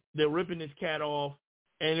 And they're ripping this cat off,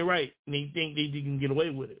 and they're right. And they think they can get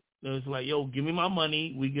away with it. And it's like, yo, give me my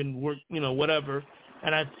money. We can work, whatever.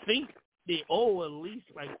 And I think they owe at least,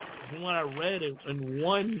 like, from what I read in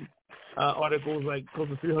one article, was like close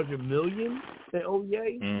to $300 million they owe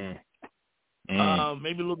Ye.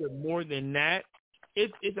 Maybe a little bit more than that.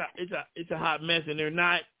 It's a hot mess, and they're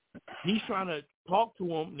not. He's trying to talk to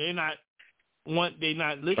them. They're not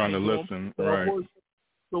listening. Trying to listen, right?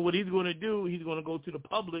 So what he's going to do, he's going to go to the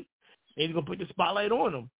public, and he's going to put the spotlight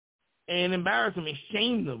on them and embarrass them and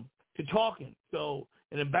shame them to talking. So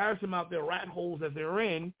and embarrass them out their rat holes that they're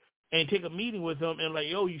in, and take a meeting with them and like,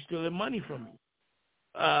 yo, you stealing money from me.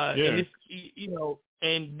 And this,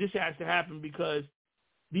 and this has to happen because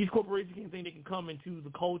these corporations can think they can come into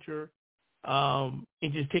the culture and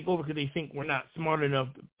just take over because they think we're not smart enough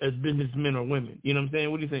as businessmen or women. You know what I'm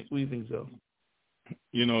saying? What do you think? What do you think, so?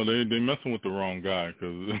 They're messing with the wrong guy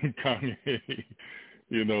because Kanye,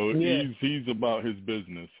 he's about his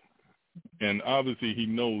business, and obviously he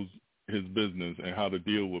knows his business and how to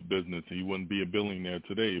deal with business. He wouldn't be a billionaire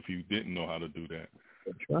today if he didn't know how to do that.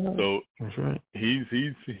 That's right. So that's right. He's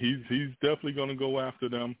definitely going to go after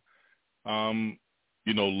them.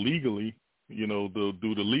 Legally, they'll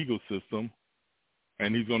do the legal system,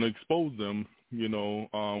 and he's going to expose them,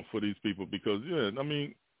 for these people because,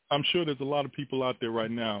 I'm sure there's a lot of people out there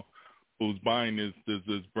right now who's buying this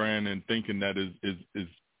brand and thinking that is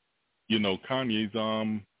Kanye's,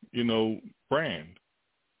 brand.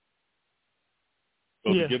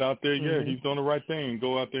 So to get out there, he's doing the right thing.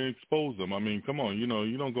 Go out there and expose them. I mean, come on,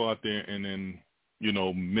 you don't go out there and then,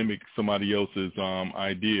 mimic somebody else's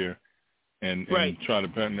idea and try to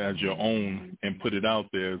patent it as your own and put it out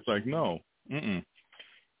there. It's like, no. It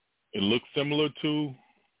looks similar to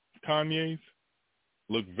Kanye's.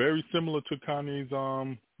 Look very similar to Kanye's,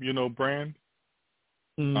 brand.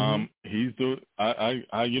 He's I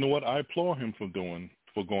applaud him for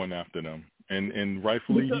going after them, and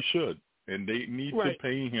rightfully he should. And they need to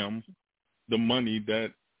pay him the money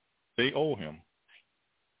that they owe him.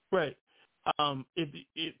 Right. If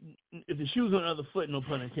the shoe's on the other foot, no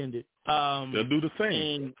pun intended. They'll do the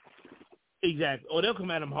same. Exactly. Or they'll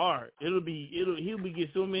come at him hard. He'll be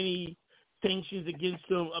get so many sanctions against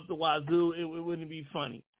him up the wazoo. It wouldn't be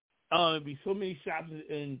funny. It'd be so many shops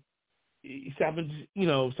and stopping,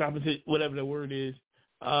 whatever the word is,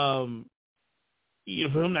 for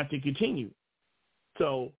him not to continue.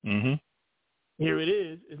 So here it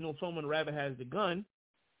is. There's no phone when the rabbit has the gun,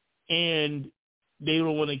 and they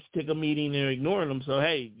don't want to take a meeting and ignoring them. So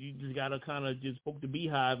hey, you just gotta kind of just poke the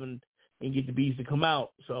beehive and get the bees to come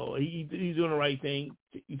out. So he's doing the right thing.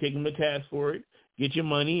 You take him to task for it, get your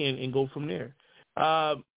money, and go from there.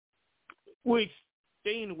 Which,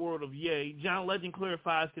 stay in the world of Ye, John Legend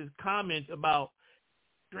clarifies his comments about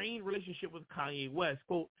strained relationship with Kanye West.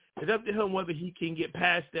 Quote, it's up to him whether he can get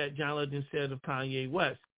past that, John Legend said of Kanye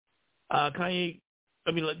West.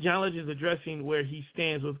 John Legend is addressing where he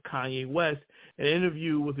stands with Kanye West. In an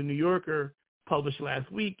interview with The New Yorker published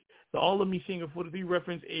last week, the All of Me singer 43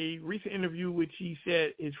 referenced a recent interview which he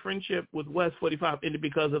said his friendship with West 45 ended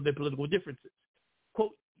because of their political differences.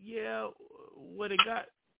 Quote, what it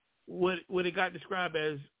got described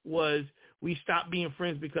as was we stopped being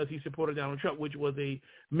friends because he supported Donald Trump, which was a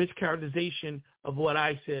mischaracterization of what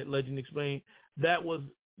I said, Legend explained. That was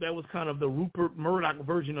kind of the Rupert Murdoch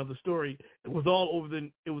version of the story. It was all over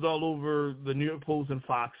the New York Post and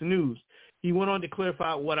Fox News. He went on to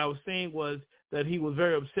clarify what I was saying was that he was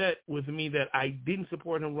very upset with me that I didn't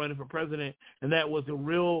support him running for president, and that was a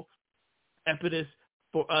real impetus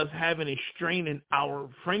for us having a strain in our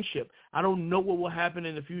friendship. I don't know what will happen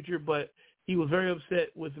in the future, but he was very upset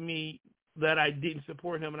with me that I didn't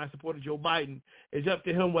support him and I supported Joe Biden. It's up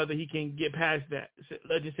to him whether he can get past that.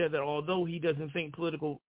 Legend said that although he doesn't think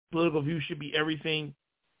political views should be everything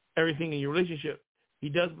in your relationship, he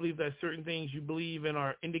does believe that certain things you believe in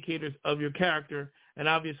are indicators of your character, and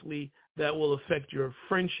obviously that will affect your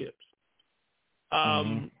friendships.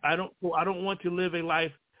 I don't want to live a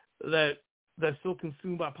life that's so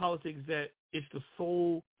consumed by politics that it's the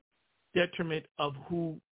sole detriment of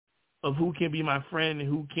who can be my friend and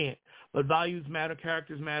who can't. But values matter,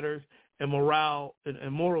 characters matters, and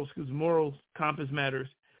morals compass matters.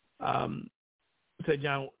 Said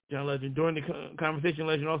John Legend. During the conversation,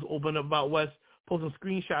 Legend also opened up about West's posted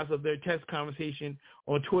screenshots of their text conversation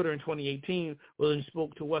on Twitter in 2018 where he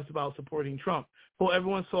spoke to us about supporting Trump. So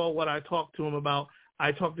everyone saw what I talked to him about.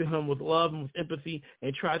 I talked to him with love and with empathy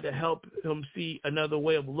and tried to help him see another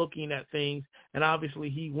way of looking at things. And obviously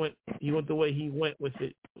he went the way he went with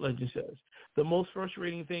it, legend says. The most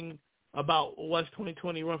frustrating thing about West's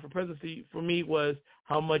 2020 run for presidency for me was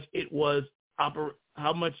how much it was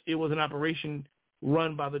an operation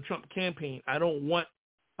run by the Trump campaign. I don't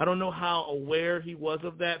know how aware he was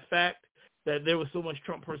of that fact, that there was so much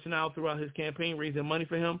Trump personnel throughout his campaign, raising money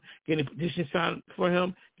for him, getting petitions signed for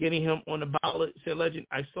him, getting him on the ballot. Said legend,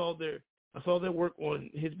 I saw their work on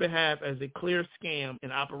his behalf as a clear scam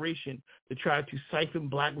and operation to try to siphon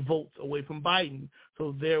black votes away from Biden.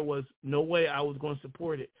 So there was no way I was going to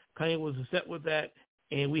support it. Kanye was upset with that,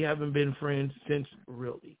 and we haven't been friends since,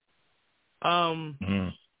 really. Yeah,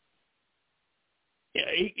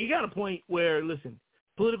 he got a point where, listen,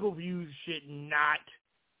 political views should not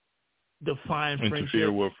define friendship.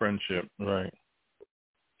 Interfere with friendship, right.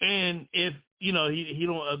 And if, he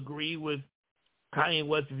don't agree with Kanye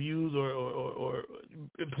West's views or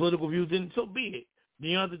political views, then so be it.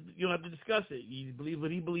 You don't have to discuss it. You believe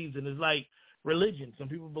what he believes in. It's like religion. Some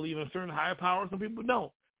people believe in a certain higher power, some people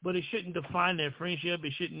don't. But it shouldn't define their friendship.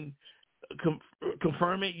 It shouldn't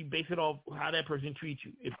confirm it. You base it off how that person treats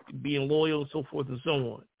you, if being loyal, so forth and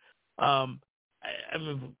so on. I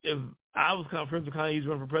mean, if I was kind of friends with Kanye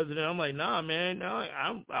running for president, I'm like, nah, man, no,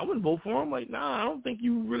 I wouldn't vote for him. Like, nah, I don't think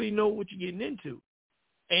you really know what you're getting into.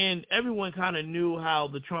 And everyone kind of knew how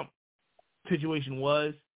the Trump situation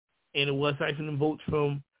was, and it was siphoning votes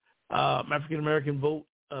from African-American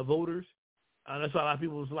voters. That's why a lot of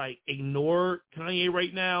people was like, ignore Kanye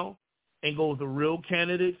right now and go with the real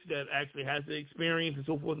candidates that actually has the experience and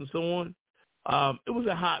so forth and so on. It was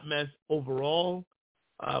a hot mess overall.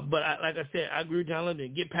 But like I said, I agree with John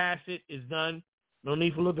London. Get past it. It's done. No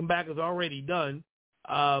need for looking back. It's already done.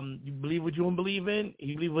 You believe what you want to believe in.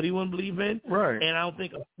 You believe what he want to believe in. Right. And I don't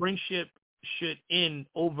think a friendship should end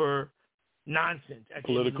over nonsense.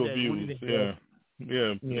 Political views, yeah.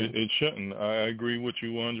 It shouldn't. I agree with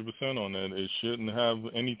you 100% on that. It shouldn't have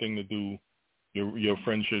anything to do. Your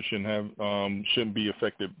friendship shouldn't be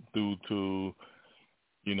affected due to,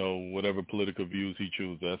 whatever political views he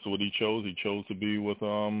chooses. That's what he chose. He chose to be with,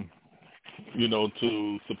 to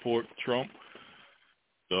support Trump.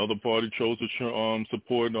 The other party chose to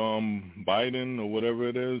support Biden or whatever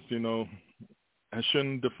it is. That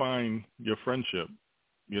shouldn't define your friendship.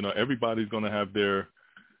 Everybody's going to have their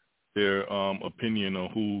opinion on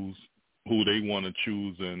who they want to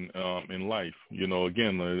choose in life.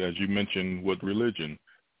 Again, as you mentioned with religion,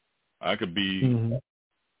 I could be,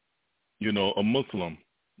 a Muslim.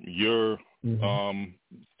 You're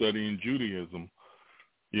studying Judaism.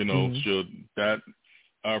 Should that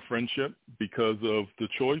our friendship because of the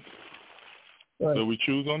choice that we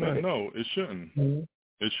choose on it? No, it shouldn't.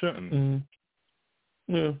 It shouldn't.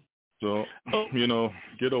 Yeah. So,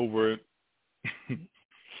 get over it.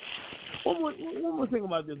 One more thing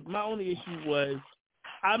about this. My only issue was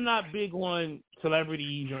I'm not big on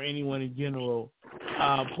celebrities or anyone in general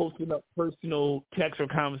posting up personal texts or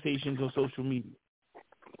conversations on social media.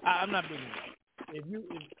 I'm not big on that.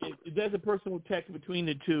 If there's a personal text between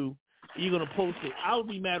the two, you're gonna post it. I'll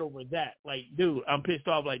be mad over that. Like, dude, I'm pissed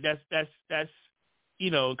off. Like, that's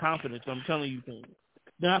confidence. I'm telling you things,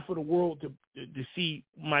 not for the world to see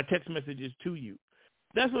my text messages to you.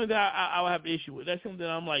 That's something that I would have an issue with. That's something that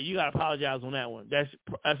I'm like, you got to apologize on that one.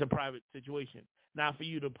 That's a private situation, not for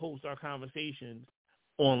you to post our conversations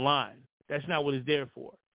online. That's not what it's there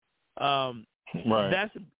for. Right.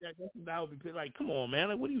 That would be like, come on, man.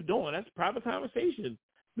 Like, what are you doing? That's a private conversation,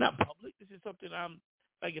 not public. This is something I'm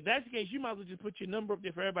like. If that's the case, you might as well just put your number up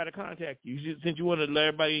there for everybody to contact you. Since you want to let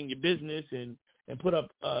everybody in your business and put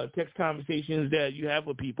up text conversations that you have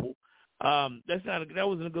with people. That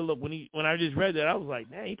wasn't a good look. When I just read that, I was like,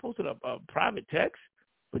 man, he posted a private text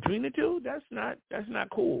between the two. That's not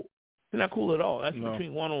cool. It's not cool at all. That's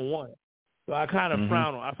between one-on-one. So I kind of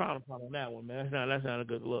frown on that one, man. That's not a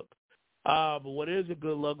good look. But what is a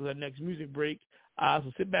good look is our next music break.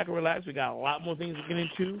 So sit back and relax. We got a lot more things to get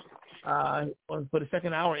into for the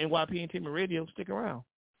second hour. NYP Entertainment Radio. Stick around.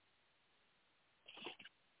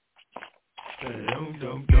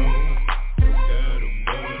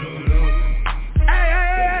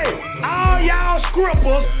 All y'all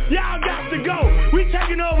scribbles, y'all got to go. We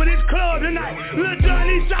taking over this club tonight. Lil Jon,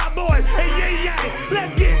 these shot boys. Hey, yeah.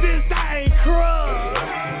 Let's get this thing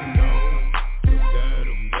crunk.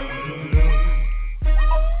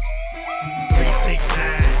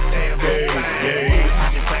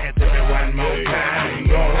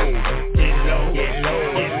 Get low, get low, get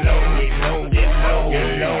low, get low, get low, get low.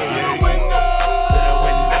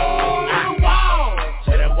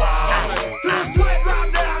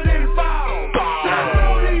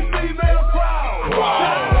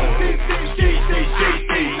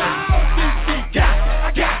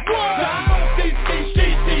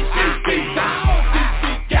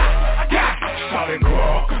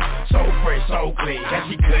 so clean. Can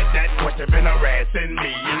she cut that question been harassing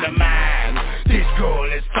me in the mind? This girl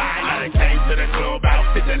is fine. I done came to the club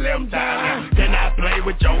about 50 times. Then I play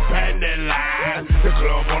with your panty line. The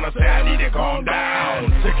club wanna say I need to calm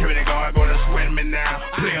down. Security guard gonna sweat me now.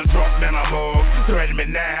 Player drunk than a mug, threaten me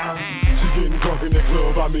now. She getting drunk in the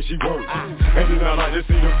club, I mean she working. And then I like to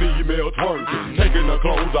see the female twerking. Taking her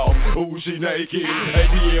clothes off, ooh she naked.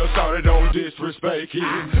 ATL started on disrespect it.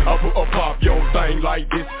 I pop your thing like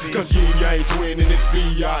this, cause you ain't twinning this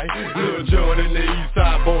B.I. Lil Jon and the East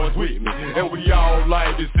Side boys with me, and we all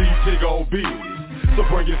like to see Tiggo business. So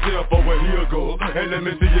bring yourself over here, girl, and let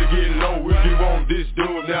me see you get low. If you want this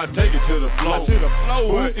dude, now take it to the floor.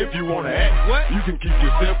 But if you wanna act, you can keep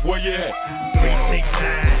yourself where you at. 3, 6,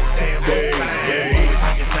 9, damn, I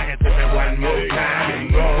can take it to me one more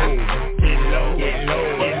time. Go, get low, get low,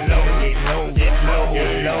 get low, get low, get low,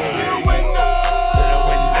 get low.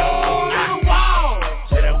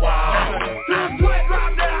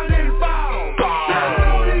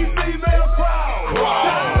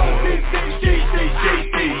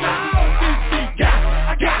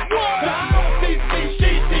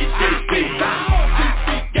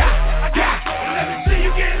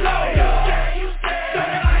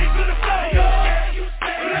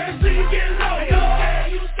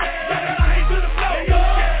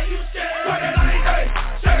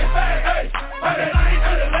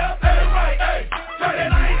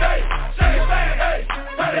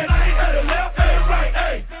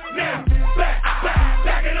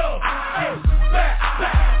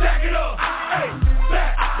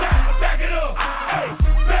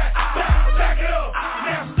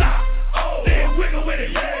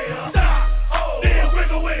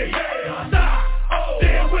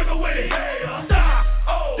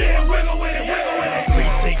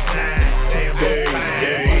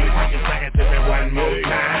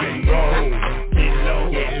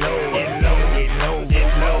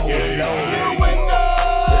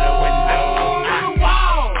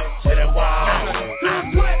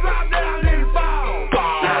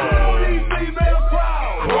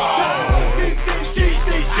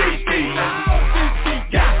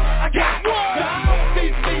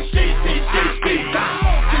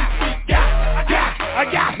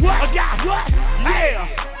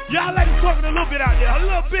 Y'all like to twerk it a little bit out there, a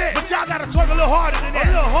little bit, but y'all gotta twerk a little harder than that.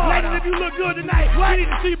 A little harder. Ladies, if you look good tonight, we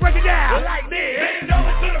need to see you break it down. Like this. Bend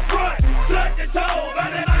over to the front, touch your toes,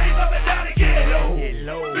 by that eyes up and down and get low.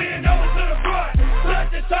 Bend over to the front,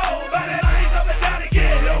 touch your toes, by that eyes up and down and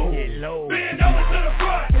get low. Bend over to the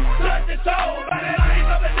front, touch your toes, by that eyes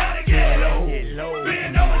up and down and get low.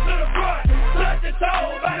 Bend over to the front, touch your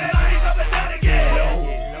toes, by that eyes up and down and get low.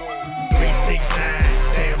 3, 6,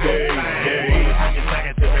 9, damn, I can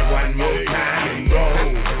take it to me one more time. Go,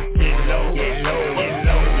 get low, get low, get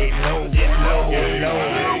low, get low, get low, get low.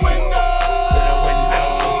 To the window, to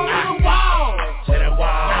the wall, to the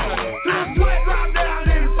wall. To the sweat drop down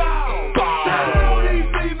and fall. Down these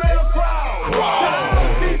female crawl.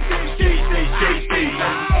 Down these I got. Down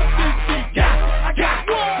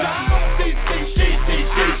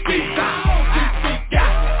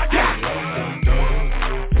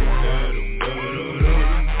these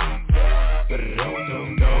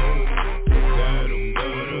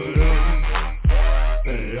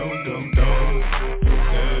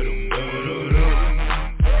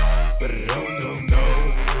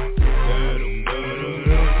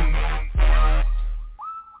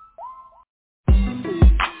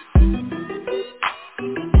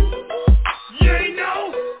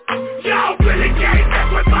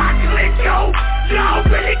Y'all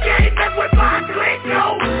really can't mess with my click,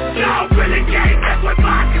 yo. Y'all really can't mess with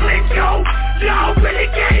my click, yo. Y'all really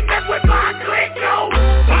can't mess with my click, yo.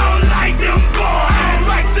 I don't like them boys, I don't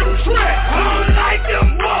like them tricks.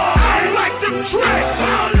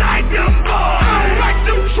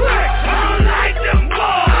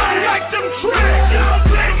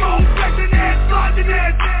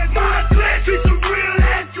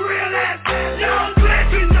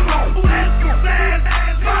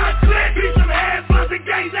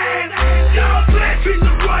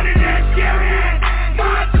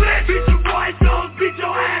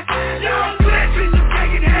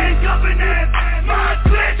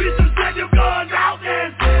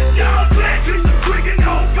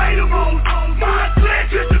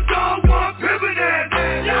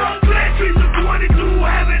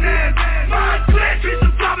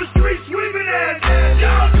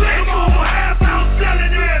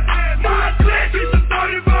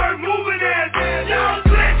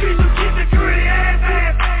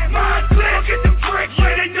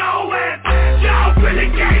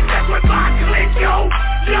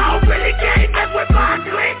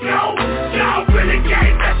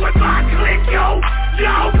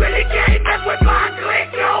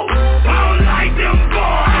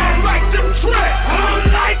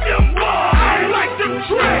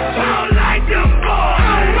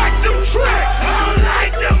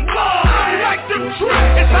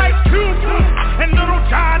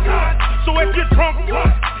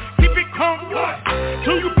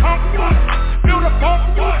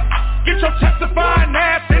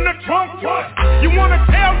 tryna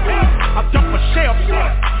tell you. I dump a shell,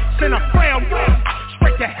 send a flam,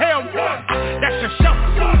 straight to hell. That's your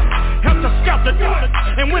shelter, helter-skelter.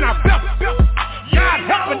 And when I belt, y'all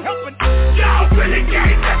helping. Y'all really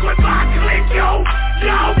can't mess with my clique, yo.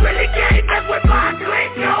 Y'all really can't mess with my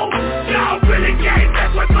clique, yo. Y'all really can't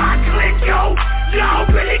mess with my clique, yo. Y'all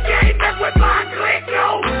really can't mess with my clique,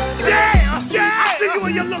 yo. Yeah, I see you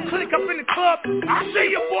and your little clique up in the club. I see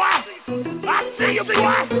you, boy. I see you,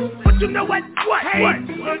 boy. But you know what? Hey,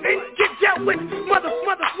 get dealt with, mother,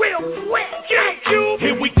 real quick.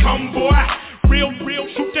 Here we come, boy. Real,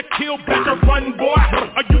 shoot to kill, better run, boy.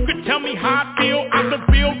 Or you can tell me how I feel. I'm the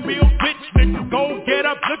real bitch, nigga. Go get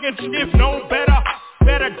up, looking stiff, no better.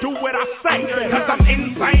 Better do what I say, cause I'm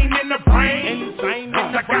insane in the brain.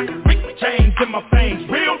 Cause I got big chains in my veins.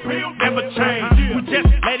 Real, never change. We just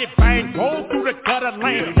let it bang, roll through the gutter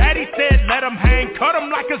lane. Daddy said let him hang, cut him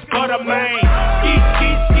like it's butter, man. Eat,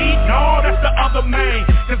 no, that's the other man.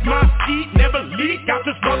 Cause my eat never leak out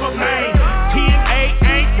this rubber, man. TNA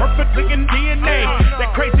ain't perfectly in DNA.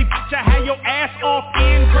 That crazy bitch I had your ass off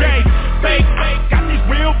NJ. Fake, got these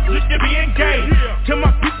real bitches to be engaged. Till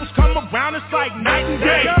my peoples come around, it's like night and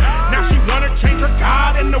day. Now she wanna change her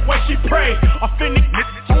God and the way she pray. Authentic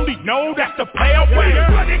niggas only know that's the play away. We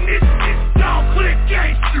running this, y'all click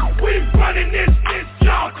ain't you. We running this,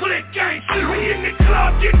 y'all click ain't you. We in the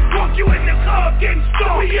club getting drunk, you in the club getting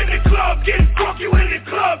stoned. We in the club getting drunk, you in the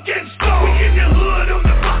club getting stoned. We in the hood on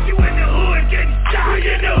the block, you in the hood getting shot. We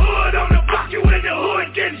in the hood on the block, you in the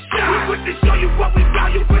hood getting shot. We quick to show you what we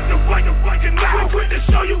value with the right and now. We quick to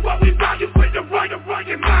show you what we value with the right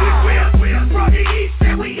and now. We real from the east,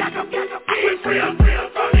 and we got the peace. We real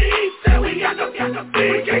from the east, and we got the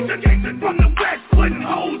peace. We gangsta from the west, putting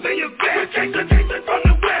holes in your vest. We gangsta from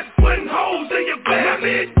the west, putting holes in your vest. My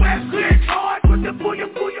Midwest clicks hard with the pull your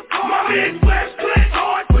car. My Midwest clicks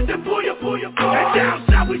hard with the pull your car. And down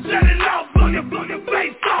south we set it off, blow your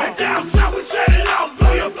face off. And down south we set it off,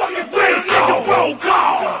 blow your face off. Roll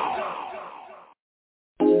call.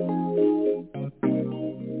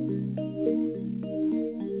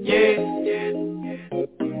 Yeah.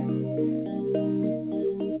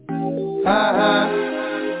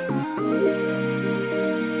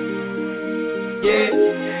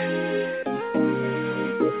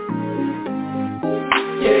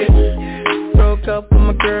 Broke up with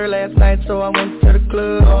my girl last night, so I went to the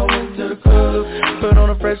club. Put on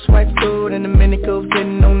a fresh white suit and the mini coupe,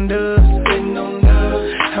 sitting on dubs.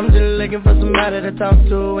 I'm just looking for somebody to talk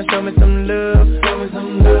to and show me some love.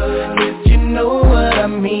 If you know what I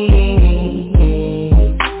mean.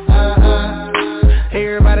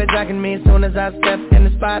 Everybody jocking me as soon as I stepped in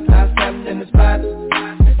the spot.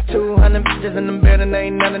 200 bitches in the building,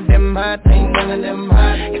 ain't none of them hot.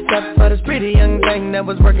 Except for this pretty young thing that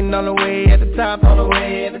was working all the way at the top.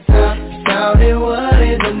 Shouted, what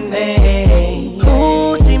is her name?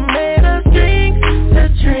 Ooh, she made us drink.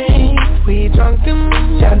 We drunk and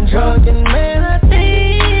man, I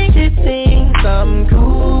think she thinks I'm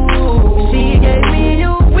cool. She gave me a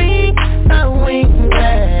wink, I winked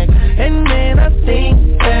back, and then I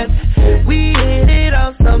think that we hit it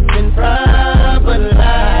off something proper like.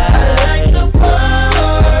 I like the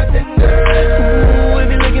bartender. Ooh, if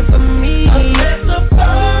you're looking for me, I met the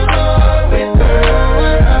bartender.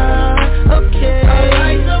 Okay, I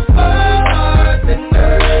like the bartender.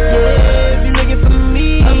 Yeah, if you're looking for me,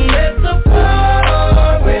 I met the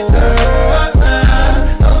bartender.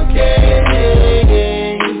 Okay,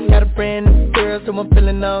 got a brand new girl, so I'm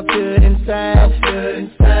feeling all good inside.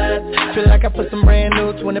 Feel like I put some brand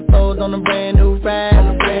new 24s on a brand new ride.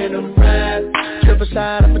 Triple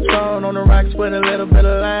shot of Patron on the rocks with a little bit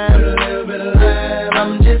of lime.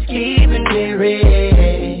 I'm just keeping it real.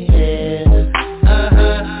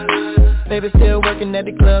 Baby still working at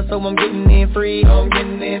the club, so I'm getting in free.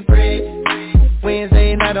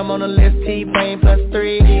 Wednesday night I'm on the list, T-Pain plus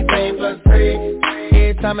 3.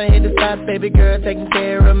 Every time I hit the spots, baby girl taking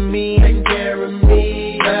care of me.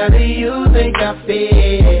 How do you think I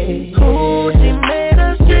feel? Ooh, she made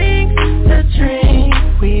us drink.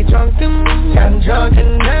 We drunk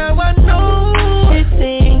and now I know she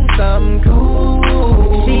thinks I'm cool.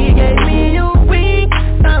 She gave me a wink,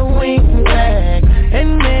 I winked back,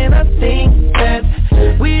 and then I think that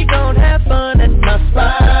we gon' have fun at my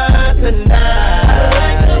spot tonight. I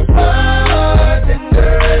like the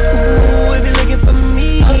bartender. Ooh, if you're looking for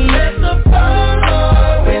me, I met the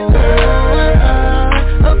bartender.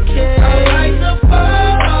 Okay, I like the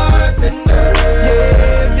bartender.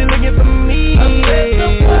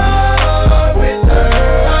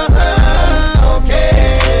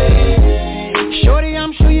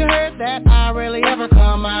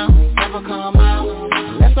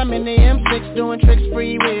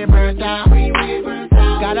 freeway burnt out.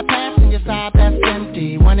 Got a passenger side that's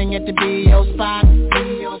empty, wanting it to be your spot.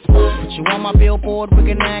 Put you on my billboard, we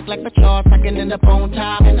can act like the charts, I can end up on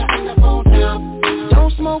top.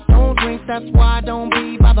 Don't smoke, don't drink, that's why I don't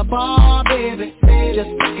be by the bar, baby. Just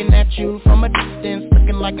looking at you from a distance,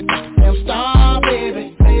 looking like a goddamn star,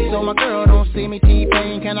 baby. So my girl don't see me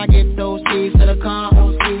T-Pain, can I get those keys to the car?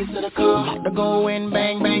 I'm about to go in,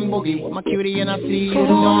 bang, bang, boogie with my cutie and I see you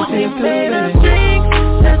tomorrow.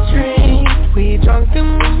 Let's drink, we drunk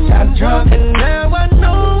and got drunk and now I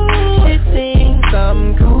know she thinks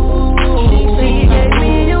I'm cool. She gave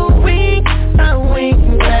me a wink, I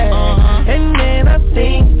winked back, and then I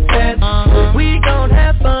think that we gon'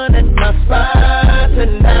 have fun at my spot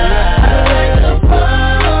tonight. I like the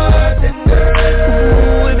bartender,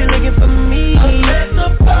 ooh, if you're looking for me, I'm at the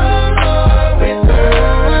bar with her.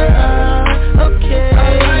 Okay, I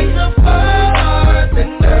like the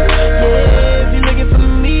bartender, yeah, if you're looking for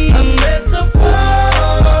me, I'm at the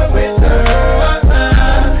bar with her.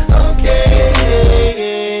 Okay.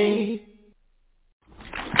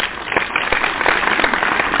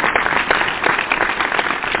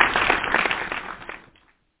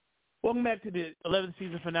 Welcome back to the 11th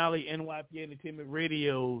season finale, NYPA Entertainment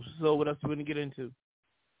Radio. So what else are we going to get into?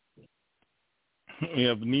 We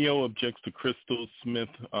have Neo objects to Crystal Smith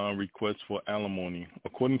request for alimony.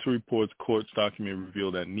 According to reports, court documents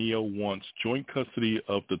reveal that Neo wants joint custody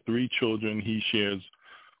of the 3 children he shares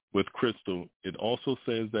with Crystal. It also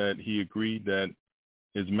says that he agreed that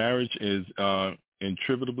his marriage is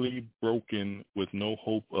irretrievably broken with no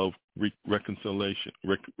hope of reconciliation.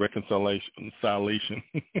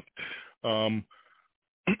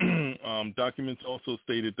 Documents also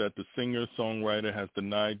stated that the singer-songwriter has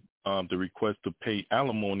denied the request to pay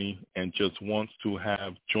alimony and just wants to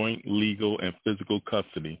have joint legal and physical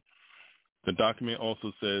custody. The document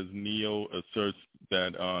also says Neo asserts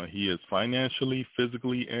that he is financially,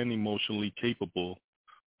 physically, and emotionally capable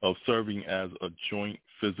of serving as a joint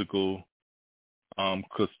physical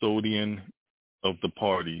custodian of the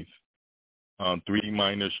parties, 3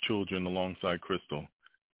 minor children alongside Crystal.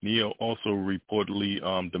 Neo also reportedly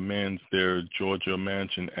demands their Georgia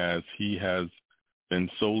mansion as he has been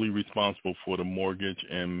solely responsible for the mortgage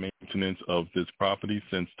and maintenance of this property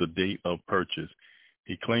since the date of purchase.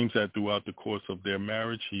 He claims that throughout the course of their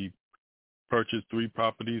marriage, he purchased 3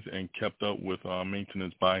 properties and kept up with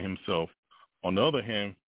maintenance by himself. On the other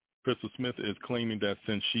hand, Crystal Smith is claiming that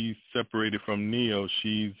since she's separated from Neo,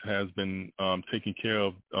 she has been taking care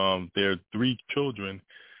of their 3 children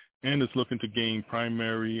and is looking to gain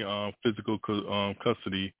primary physical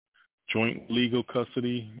custody, joint legal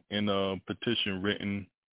custody, in a petition written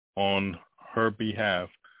on her behalf.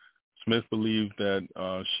 Smith believed that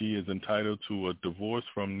she is entitled to a divorce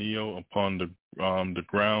from Neo upon the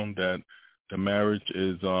ground that the marriage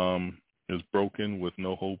is broken with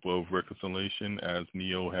no hope of reconciliation, as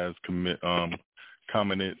Neo has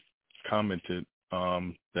commented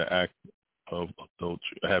the act of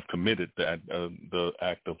have committed that the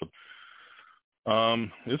act of.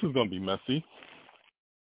 This is going to be messy.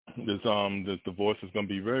 This divorce is going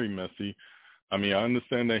to be very messy. I mean, I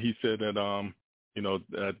understand that he said that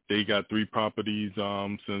that they got 3 properties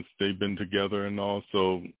since they've been together and all.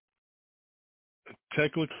 So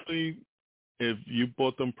technically, if you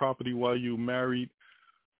bought them property while you married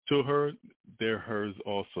to her, they're hers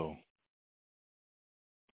also.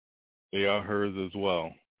 They are hers as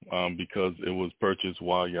well, because it was purchased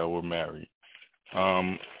while y'all were married.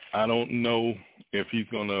 I don't know if he's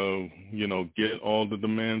gonna, get all the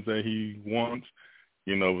demands that he wants,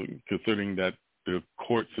 considering that the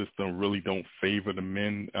court system really don't favor the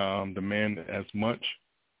man as much,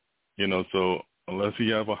 so unless he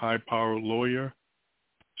have a high-powered lawyer,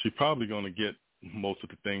 she's probably going to get most of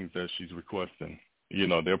the things that she's requesting.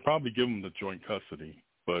 They'll probably give him the joint custody,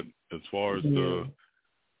 but as far as the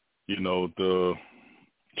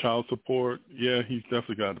child support, yeah, he's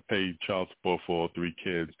definitely got to pay child support for all 3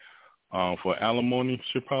 kids. For alimony,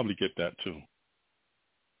 she'll probably get that too.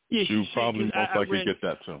 Yeah, she'll probably most likely get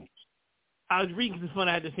that too. I was reading, because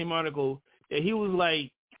I had the same article, that he was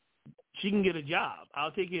like, she can get a job.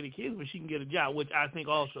 I'll take care of the kids, but she can get a job, which I think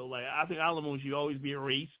also, I think alimony should always be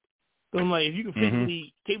erased. So I'm like, if you can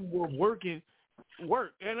physically capable of working,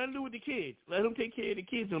 work. And nothing to do with the kids. Let them take care of the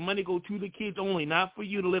kids. The money go to the kids only, not for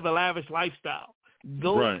you to live a lavish lifestyle.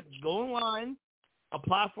 Go online,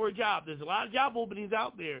 apply for a job. There's a lot of job openings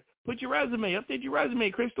out there. Put your resume, update your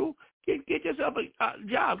resume, Crystal. Get yourself a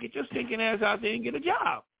job. Get your stinking ass out there and get a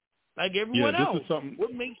job. Like everyone else.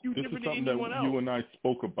 What makes you different than anyone else? You and I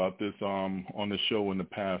spoke about this on the show in the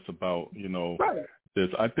past about, this.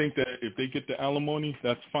 I think that if they get the alimony,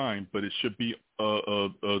 that's fine, but it should be a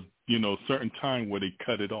certain time where they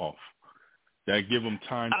cut it off. That give them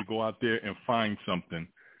time to go out there and find something.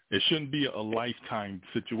 It shouldn't be a lifetime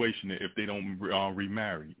situation if they don't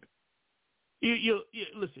remarry. You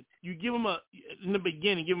listen. You give them in the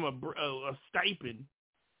beginning. Give them a stipend.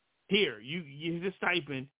 Here, you get a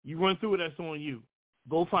stipend. You run through it. That's on you.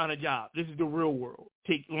 Go find a job. This is the real world.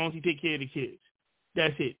 As long as you take care of the kids.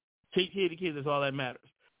 That's it. Take care of the kids. That's all that matters.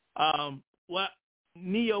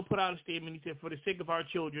 Neo put out a statement. He said, "For the sake of our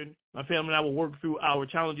children, my family and I will work through our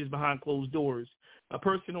challenges behind closed doors.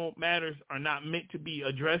 Personal matters are not meant to be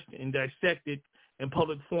addressed and dissected in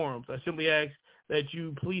public forums. I simply ask that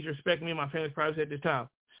you please respect me and my family's privacy at this time."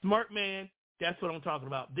 Smart man, that's what I'm talking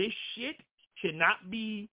about. This shit should not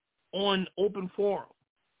be on open forum.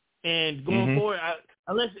 And going forward,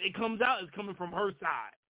 unless it comes out, it's coming from her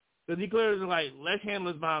side. Because he clearly is like, let's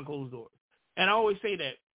handle this behind closed doors. And I always say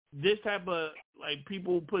that this type of, like,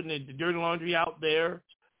 people putting the dirty laundry out there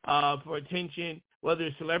for attention, whether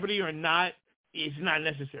it's celebrity or not, it's not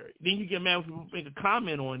necessary. Then you get mad when people make a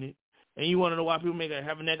comment on it, and you want to know why people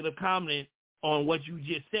have a negative comment on what you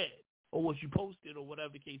just said or what you posted or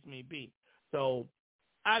whatever the case may be. So,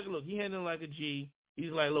 look, he handled it like a G.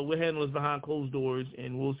 He's like, look, we'll handle this behind closed doors,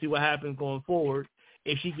 and we'll see what happens going forward.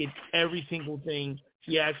 If she gets every single thing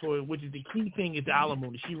she asked for, which is the key thing, is the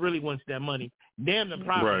alimony. She really wants that money. Damn the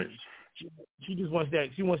property. Right. She just wants that.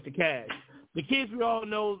 She wants the cash. The kids, we all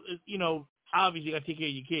know, obviously you got to take care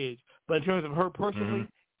of your kids. But in terms of her personally,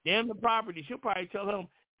 damn the property. She'll probably tell him,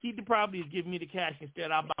 keep the property and give me the cash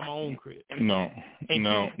instead. I'll buy my own crib. No. You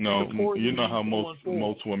know how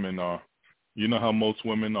most women are. You know how most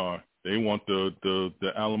women are. They want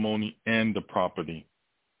the alimony and the property.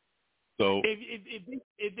 So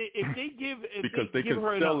if they give because they can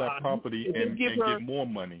sell that property and get more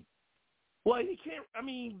money. Well, he can't. I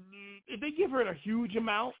mean, if they give her a huge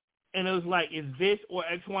amount and it was like, it's this or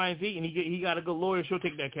X, Y, and Z, and he got a good lawyer, she'll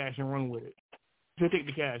take that cash and run with it. She'll take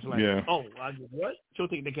the cash. Like, oh, I get what? She'll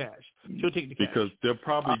take the cash. She'll take the cash. Because they'll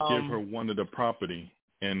probably give her one of the property,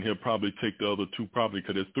 and he'll probably take the other two property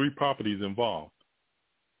because there's 3 properties involved.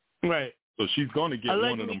 Right. So she's going to get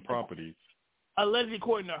one of them properties. Allegedly,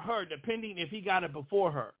 according to her, depending if he got it before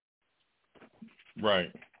her.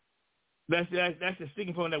 Right. That's the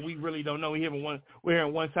sticking point that we really don't know. We're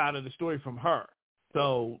hearing one side of the story from her.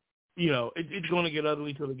 So, it's going to get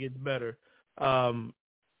ugly till it gets better. At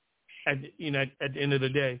the end of the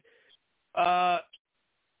day,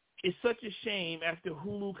 it's such a shame. After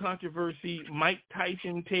Hulu controversy, Mike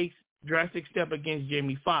Tyson takes drastic step against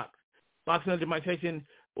Jamie Foxx. Fox under Mike Tyson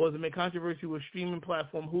was amid controversy with streaming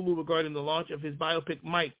platform Hulu regarding the launch of his biopic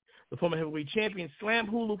Mike. The former heavyweight champion slammed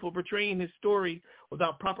Hulu for portraying his story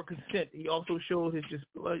without proper consent. He also showed his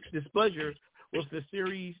displeasure with the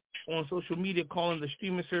series on social media, calling the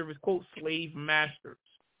streaming service, quote, slave masters.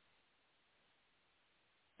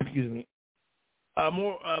 Excuse me.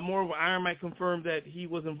 Moreover, Iron Mike confirmed that he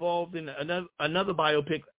was involved in another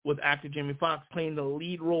biopic with actor Jamie Foxx playing the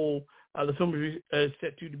lead role. The film is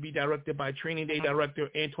set to be directed by Training Day director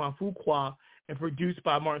Antoine Fuqua and produced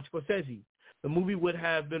by Martin Scorsese. The movie would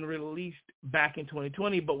have been released back in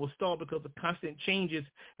 2020, but was stalled because of constant changes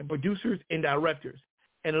in producers and directors.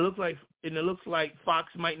 And it looks like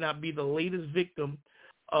Fox might not be the latest victim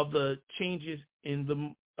of the changes in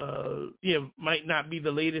the might not be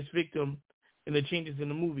the latest victim in the changes in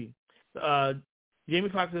the movie. Jamie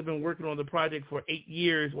Foxx has been working on the project for 8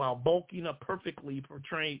 years while bulking up perfectly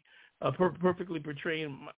portraying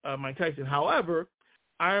Mike Tyson. However,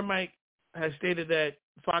 Iron Mike has stated that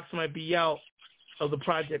Fox might be out of the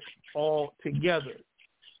project altogether.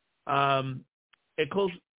 A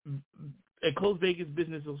close Vegas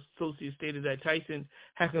business associate stated that Tyson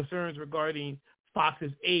had concerns regarding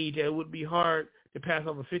Fox's age, and it would be hard to pass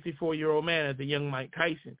off a 54-year-old man as the young Mike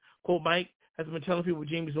Tyson. Quote, Mike has been telling people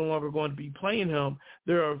Jamie's no longer going to be playing him.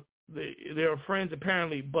 There are friends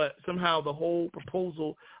apparently, but somehow the whole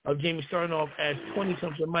proposal of Jamie starting off as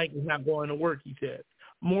 20-something Mike is not going to work, he said.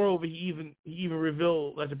 Moreover, he even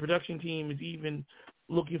revealed that the production team is even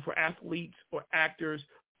looking for athletes or actors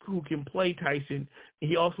who can play Tyson.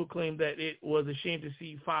 He also claimed that it was a shame to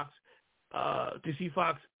see Fox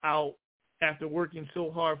out after working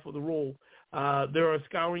so hard for the role. There are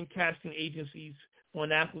scouring casting agencies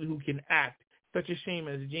on athletes who can act. Such a shame,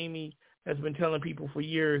 as Jamie has been telling people for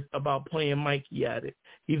years about playing Mike, he added.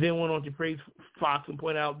 He then went on to praise Fox and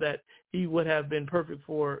point out that he would have been perfect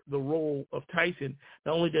for the role of Tyson.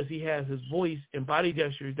 Not only does he have his voice and body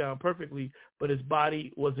gestures down perfectly, but his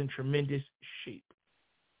body was in tremendous shape.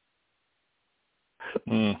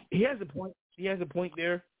 He has a point. He has a point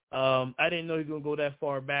there. I didn't know he was going to go that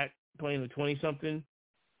far back playing a 20-something.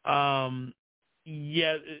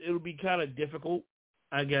 Yeah, it'll be kind of difficult,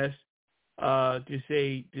 I guess, to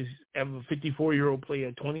say just have a 54-year-old play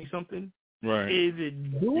a 20-something. Right. Is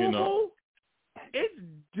it doable? It's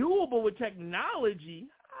doable with technology.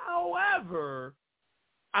 However,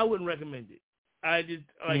 I wouldn't recommend it. I just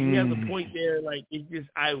he has a point there. Like it's just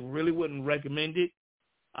I really wouldn't recommend it.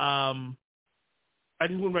 I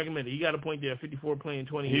just wouldn't recommend it. You got a point there. 54 playing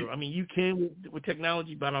 20-year-old. I mean, you can with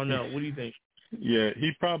technology, but I don't know. What do you think? Yeah,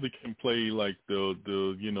 he probably can play like the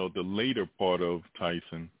later part of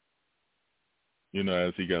Tyson.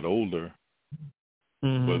 As he got older.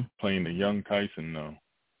 But playing the young Tyson, no.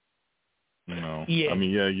 Yeah. I mean,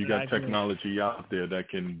 yeah, you got technology out there that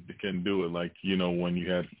can do it. Like, when you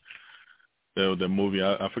had the movie,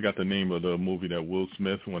 I forgot the name of the movie that Will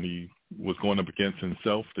Smith, when he was going up against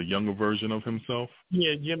himself, the younger version of himself.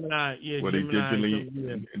 Yeah, Gemini. Yeah, where Gemini,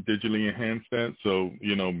 they digitally enhance that. So,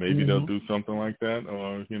 maybe they'll do something like that,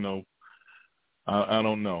 or, I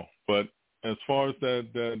don't know. But as far as that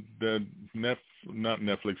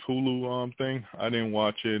Hulu thing, I didn't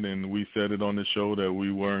watch it, and we said it on the show that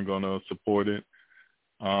we weren't going to support it.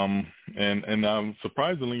 And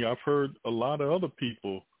surprisingly, I've heard a lot of other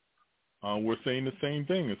people were saying the same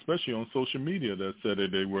thing, especially on social media, that said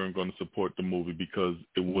that they weren't going to support the movie because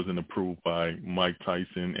it wasn't approved by Mike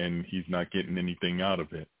Tyson and he's not getting anything out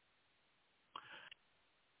of it.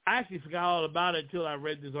 I actually forgot all about it until I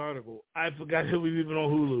read this article. I forgot that we were even on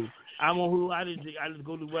Hulu. I'm on Hulu. I just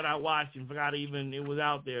go to what I watched and forgot even it was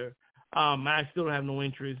out there. I still have no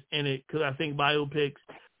interest in it because I think biopics,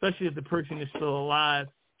 especially if the person is still alive,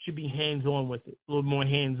 should be hands-on with it, a little more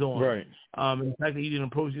hands-on. Right. And the fact that he didn't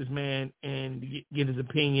approach this man and get his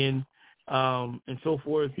opinion and so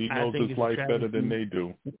forth. He knows his life better than they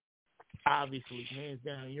do. Obviously, hands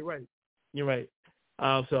down. You're right.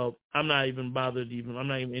 So I'm not even bothered. I'm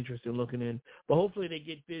not even interested in looking in. But hopefully they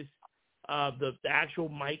get this, the actual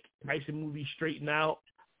Mike Tyson movie straightened out.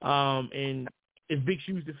 And it's big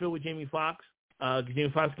shoes to fill with Jamie Foxx. Jamie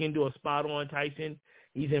Foxx can do a spot on Tyson.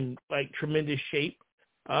 He's in tremendous shape.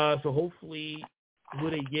 So hopefully who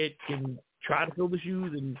they get can try to fill the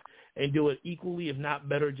shoes and do an equally, if not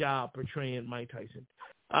better job portraying Mike Tyson.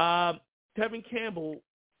 Tevin Campbell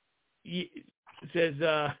says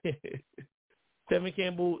Tevin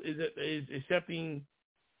Campbell is accepting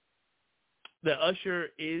that Usher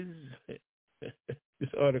is this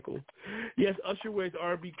article. Yes, Usher wears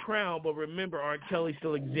R&B crown, but remember R. Kelly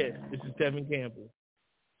still exists. This is Tevin Campbell.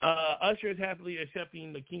 Usher is happily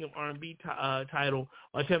accepting the King of R&B title,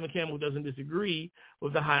 while Tevin Campbell doesn't disagree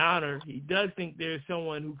with the high honor. He does think there's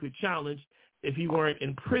someone who could challenge if he weren't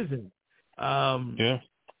in prison. Well, let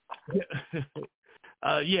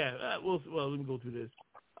me go through this.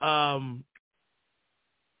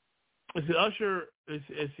 Usher is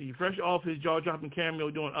fresh off his jaw-dropping cameo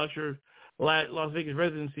doing Usher's Las Vegas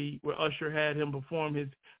residency, where Usher had him perform his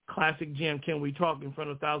classic jam, Can We Talk, in front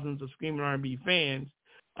of thousands of screaming R&B fans.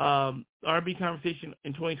 R&B conversation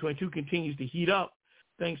in 2022 continues to heat up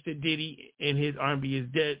thanks to Diddy and his R&B is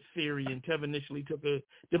Dead theory, and Tevin initially took a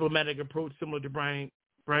diplomatic approach similar to Brian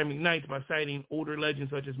McKnight by citing older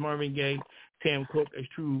legends such as Marvin Gaye, Sam Cooke as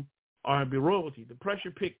true R&B royalty. The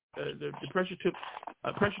pressure took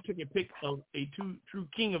a pick of a true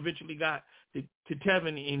king eventually got to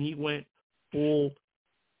Tevin, and he went full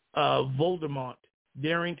Voldemort,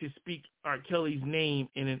 daring to speak R. Kelly's name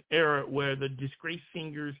in an era where the disgraced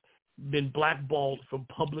singer's been blackballed from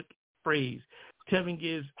public praise. Tevin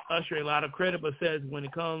gives Usher a lot of credit, but says when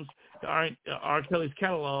it comes to R. Kelly's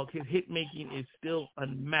catalog, his hit making is still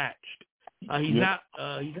unmatched. He's not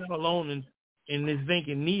alone in this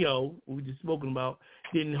thinking. Neo, we just spoken about,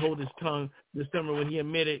 didn't hold his tongue this summer when he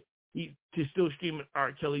admitted to still streaming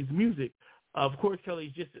R. Kelly's music. Of course,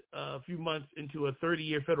 Kelly's just a few months into a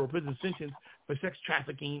 30-year federal prison sentence for sex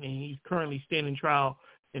trafficking, and he's currently standing trial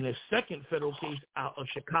in a second federal case out of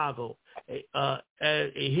Chicago. A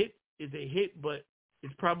hit is a hit, but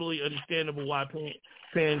it's probably understandable why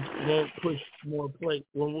fans won't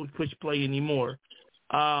push play anymore.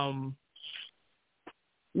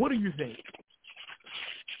 What do you think?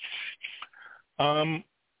 I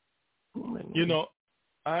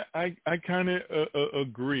kind of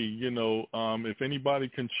agree. If anybody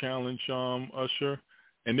can challenge Usher,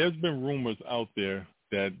 and there's been rumors out there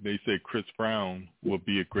that they say Chris Brown would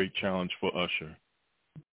be a great challenge for Usher.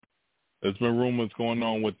 There's been rumors going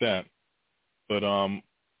on with that, but I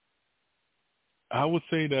would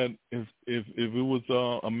say that if it was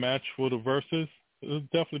a match for the Versus, it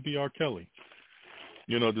would definitely be R. Kelly.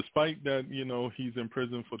 despite that, he's in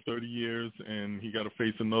prison for 30 years and he got to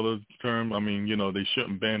face another term. I mean, they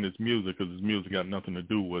shouldn't ban his music because his music got nothing to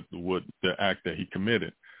do with the act that he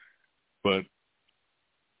committed. But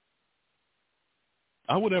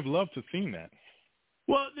I would have loved to have seen that.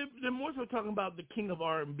 Well, they're more so talking about the king of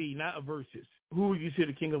R&B, not a versus. Who would you say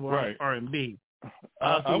the king of R&B?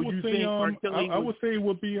 I would say it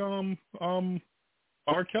would be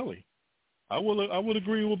R. Kelly. I would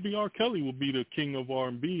agree it would be R. Kelly would be the king of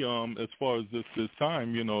R&B as far as this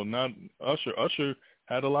time. Not Usher. Usher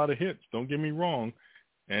had a lot of hits. Don't get me wrong,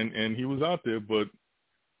 and he was out there, but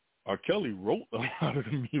R. Kelly wrote a lot of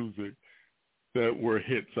the music that were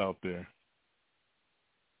hits out there.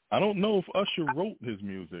 I don't know if Usher wrote his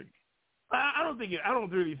music. I don't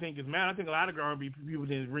really think it's mad. I think a lot of R&B people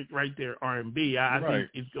didn't write their R&B. I think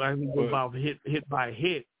it's about hit by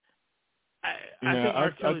hit. I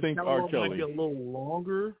think R. Kelly might be a little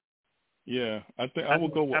longer. Yeah, I will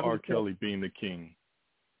go with R. Kelly being the king.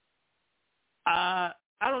 I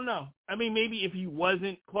don't know. I mean, maybe if he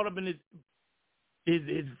wasn't caught up in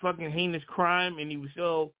his fucking heinous crime and he was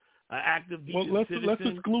still active decent citizen.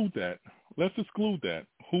 Let's exclude that.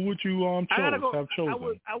 Who would you have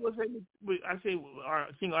chosen? I say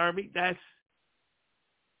King R&B. That's,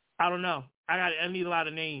 I don't know. I need a lot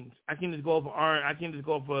of names. I can't just go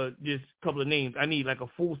for just a couple of names. I need like a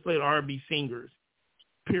full slate of R&B singers,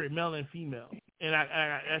 period, male and female, and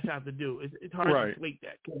I that's how I have to do. It's hard to slate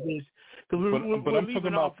that but I'm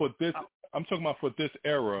talking about for this. I'm talking about for this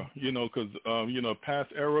era, because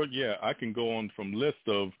past era, yeah, I can go on from list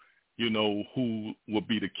of who would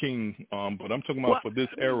be the king. But I'm talking about for this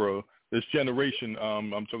era, this generation.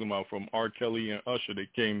 I'm talking about from R. Kelly and Usher. They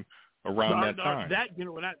came around that time.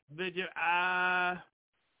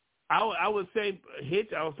 I would say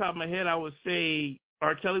hits. Off the top of my head, I would say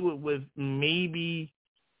R. Kelly with maybe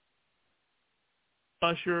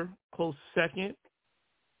Usher close second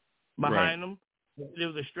behind him. There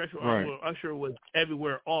was a stretch where Usher was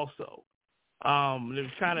everywhere also. It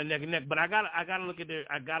was kind of neck and neck, but I gotta look at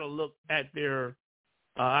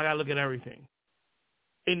everything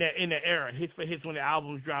in the era, hits for hits when the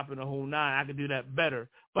albums drop in the whole nine. I could do that better,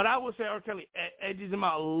 but I would say R. Kelly edges him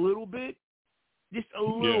out a little bit, just a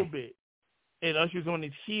little bit, and Usher's on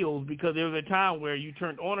his heels because there was a time where you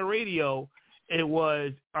turned on the radio, it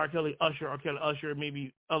was R. Kelly, Usher,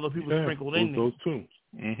 maybe other people sprinkled in there. Those two.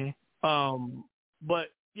 Mm-hmm. But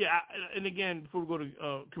yeah, and again, before we go to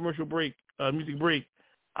commercial break. Music break.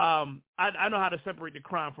 I know how to separate the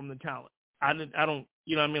crime from the talent. I don't.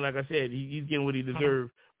 You know what I mean? Like I said, he's getting what he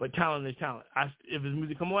deserves, but talent is talent. If his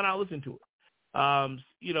music come on, I'll listen to it.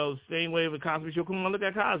 Same way with Cosby Show. Come on, look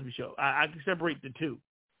at Cosby Show. I can separate the two.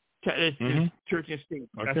 It's church and state.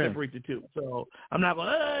 Okay. I separate the two. So I'm not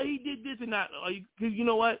going, he did this and that. Because you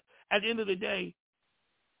know what? At the end of the day,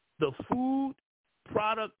 the food,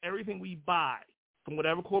 product, everything we buy from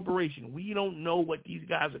whatever corporation, we don't know what these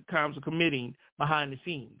guys are committing behind the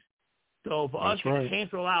scenes. So for us to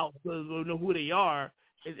cancel out because we know who they are,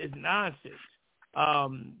 it's nonsense.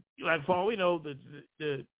 Like for all we know,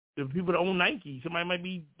 the people that own Nike, somebody might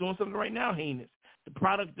be doing something right now heinous. The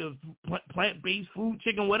product of plant-based food,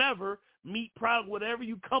 chicken, whatever, meat product, whatever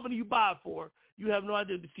company you buy it for, you have no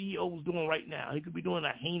idea what the CEO is doing right now. He could be doing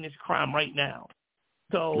a heinous crime right now.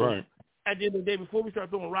 So at the end of the day, before we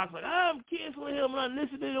start throwing rocks like, I'm canceling him, I'm not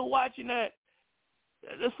listening or watching that,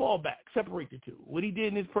 let's fall back, separate the two. What he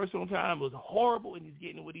did in his personal time was horrible, and he's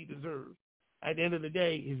getting what he deserves. At the end of the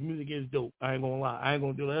day, his music is dope. I ain't going to lie. I ain't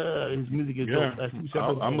going to do that. His music is dope. That's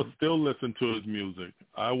I'm going to still listen to his music.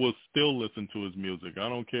 I will still listen to his music. I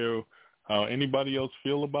don't care how anybody else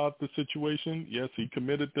feel about the situation. Yes, he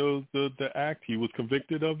committed the act. He was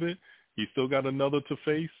convicted of it. He still got another to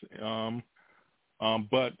face.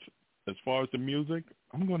 But as far as the music,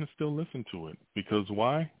 I'm going to still listen to it. Because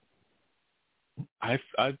why? I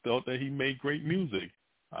thought that he made great music.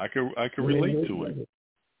 I could relate to it.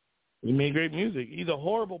 He made great music. He's a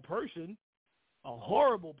horrible person, but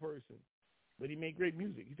he made great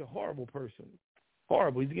music. He's a horrible person.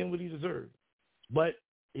 Horrible. He's getting what he deserves. But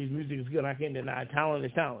his music is good. I can't deny talent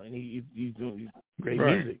is talent. And he's doing great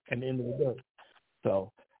music at the end of the day.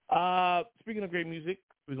 So, speaking of great music,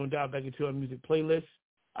 we're going to dive back into our music playlist.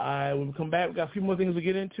 When we come back, we got a few more things to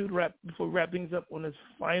get into before we wrap things up on this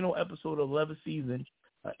final episode of 11th season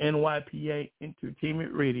of NYPA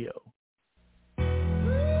Entertainment Radio.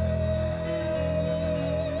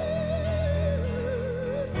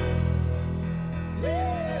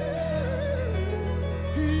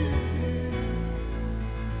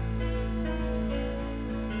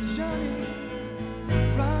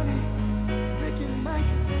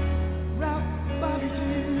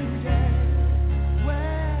 Well,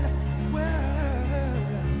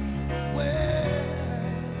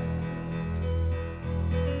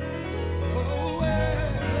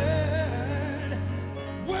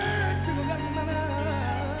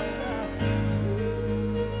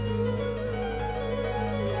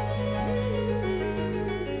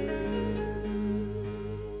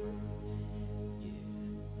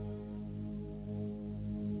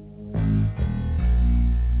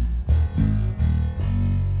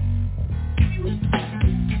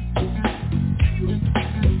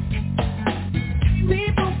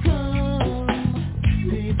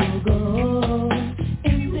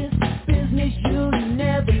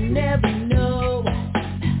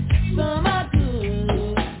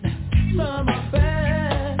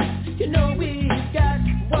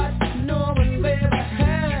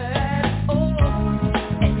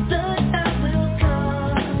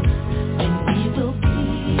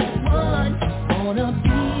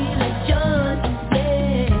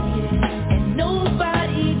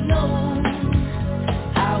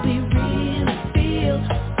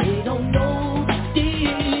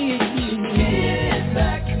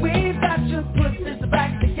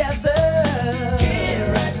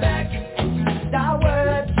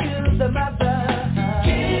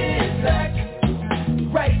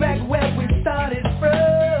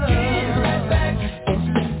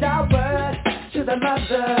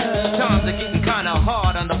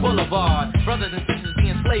 the boulevard. Brothers and sisters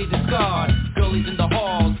being slaved and scarred. Girlies in the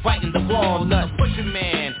halls, fighting the walnuts. Pushing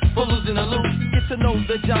man, for losing the loot. Get to know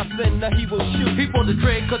the Johnson, now he will shoot. He pulled the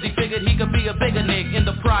trigger cause he figured he could be a bigger nigga in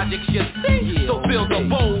the projects, you see. Yeah, so build the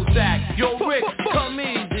Bozak. Yo, Rick, come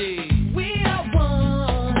easy. We are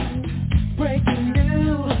one, breaking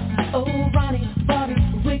new. Oh, Ronnie, Bobby,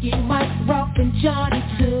 Ricky, Mike, Ralph, and Johnny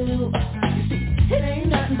too. You see, it ain't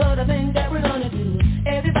nothing but a thing that we're gonna do.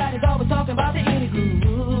 Everybody's always talking about the indie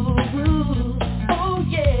groove. Oh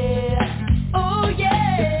yeah, oh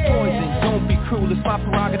yeah. It's poison, don't be cruel. It's my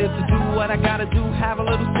prerogative to do what I gotta do. Have a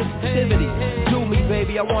little sensitivity. Do me,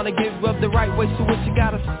 baby, I wanna give up the right way. So what you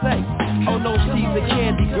gotta say? Oh no, she's a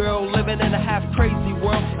candy girl, living in a half crazy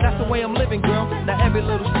world. That's the way I'm living, girl. Now every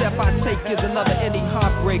little step I take is another indie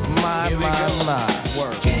heartbreak. My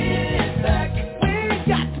word. Get back,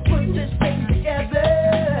 we got to put this thing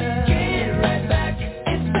together. Get right back,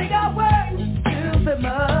 and sing our words to the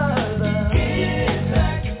mother. Get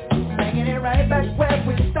back, singing it right back where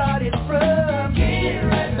we started from. Get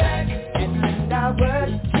right back, and sing our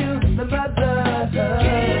words to the mother.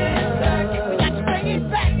 Get back, we got to bring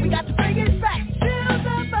it back. We got to bring it back to the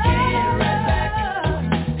mother. Get right back,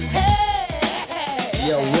 hey.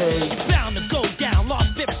 Yo, Ray. Bound to go down,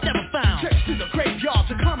 lost spirits never found. Trips to the graveyard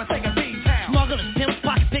to come and take a beat town. Smugglers, pimps,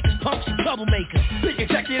 pocket pickers, punks, and troublemakers. Big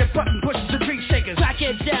executive button pushers and dream shakers.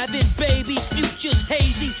 Crackhead jabbing, baby, future's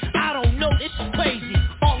hazy. I don't know, this is crazy.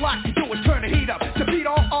 All I can do is turn the heat up. To beat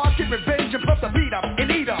all odds, get revenge and pump the beat up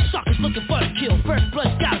and eat up. Suckers looking for a kill, first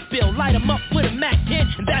blood gotta spill. Light 'em up with a Mac 10,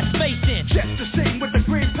 and that's face in. Just to sing with the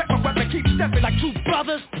green pepper weapon, keep stepping Like two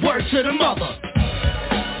brothers, word to the mother.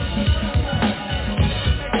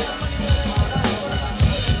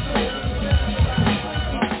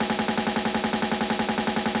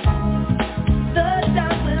 The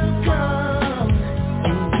time will come,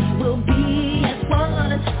 and we will be as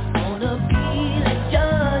one. Gonna be like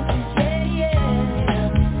John,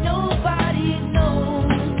 yeah. Nobody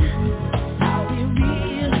knows how we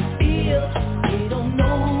really feel. We don't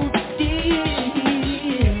know the deal.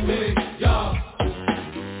 Hey, y'all.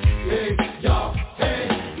 Hey, y'all. Hey,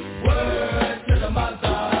 word to the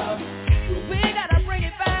mother. We gotta bring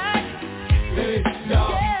it back. Hey,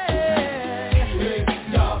 y'all. Yeah. Hey,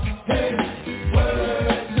 y'all. Hey,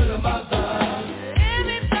 word to the mother.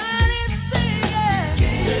 Everybody sing it.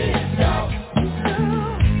 Hey, y'all.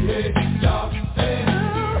 Hey, y'all. Hey,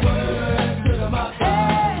 word to the mother.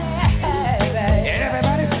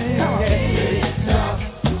 Everybody sing it. Hey, y'all.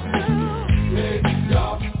 Hey,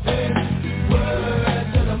 y'all. Hey, word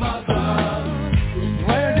to the mother.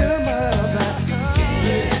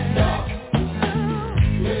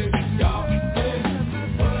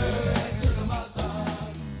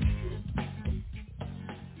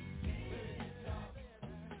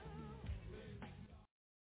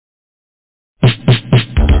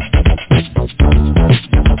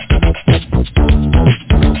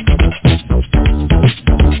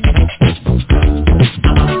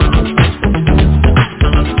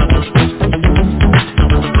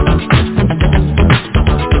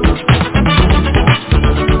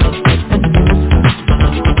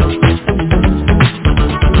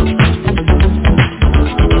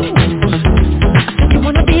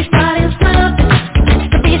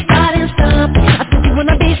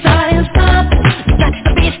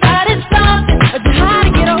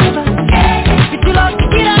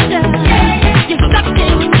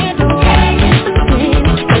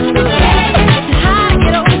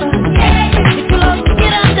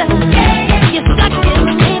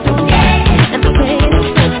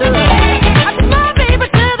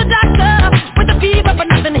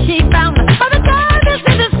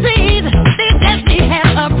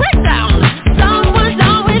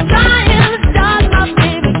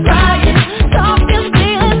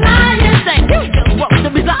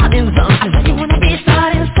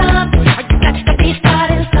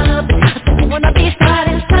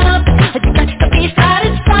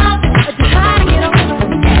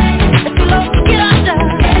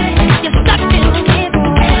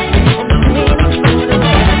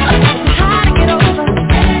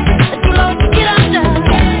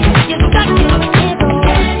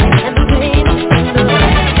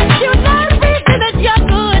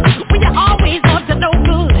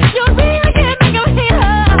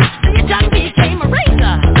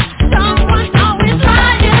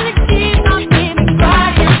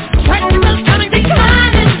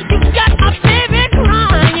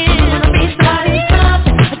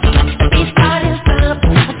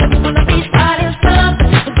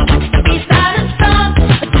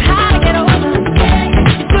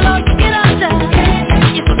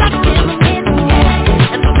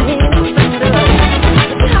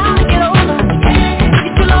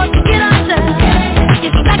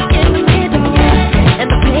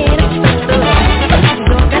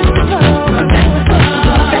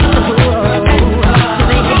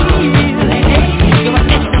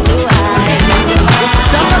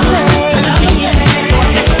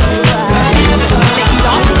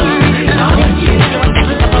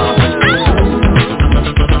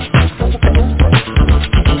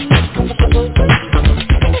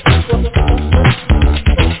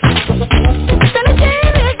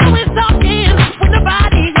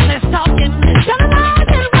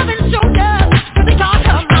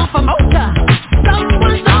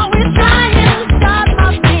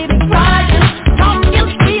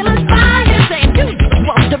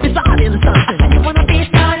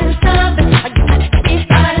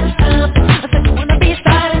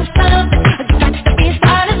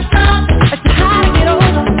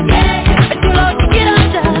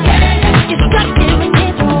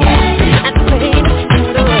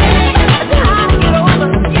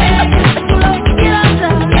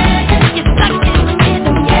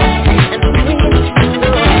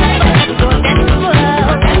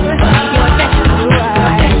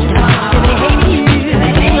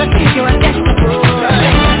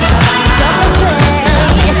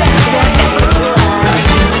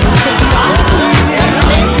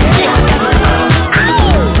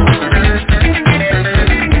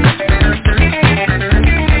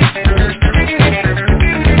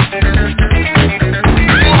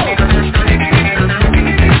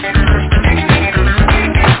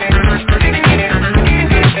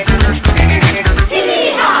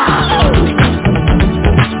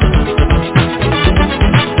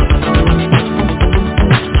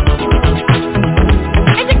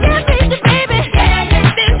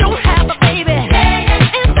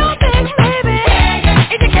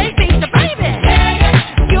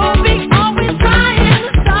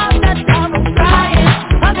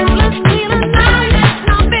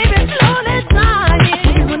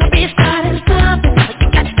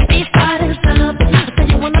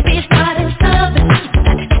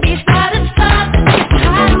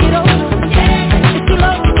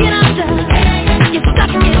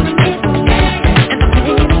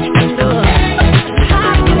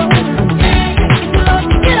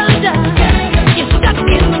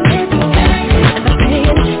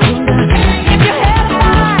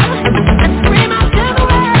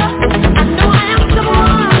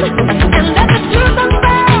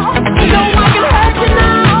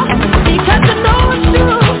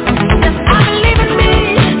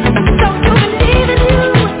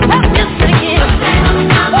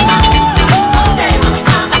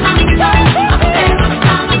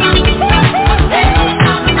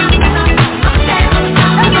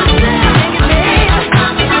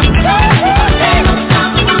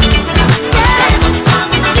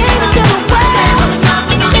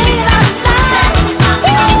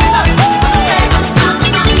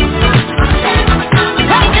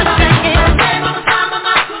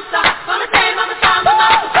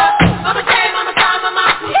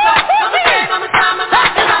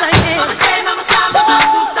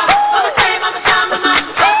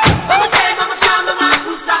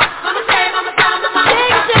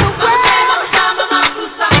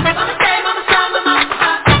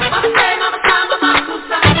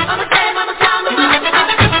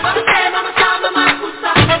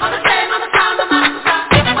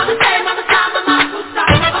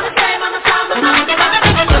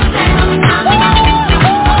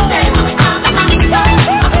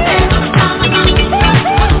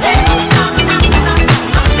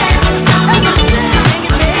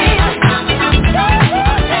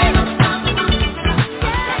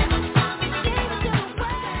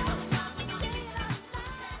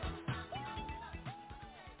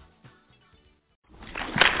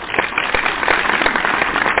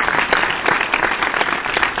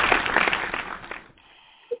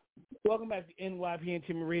 NYP and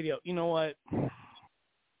Timmy Radio. You know what?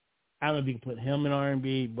 I don't know if you can put him in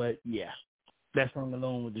R&B, but yeah, that song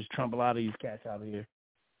alone would just trump a lot of these cats out here.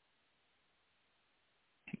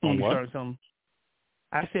 What?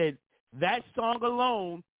 I said that song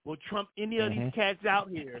alone will trump any of these cats out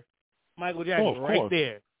here. Michael Jackson, right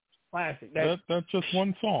there, classic. That's just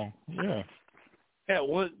one song. Yeah.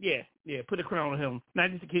 Yeah. Put a crown on him. Not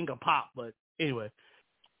just the king of pop, but anyway.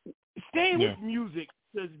 Staying with music,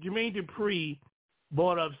 because Jermaine Dupri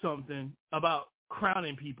brought up something about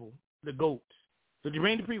crowning people, the GOATs. So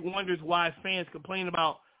Jermaine Dupri wonders why fans complain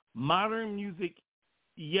about modern music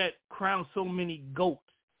yet crown so many GOATs.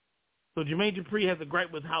 So Jermaine Dupri has a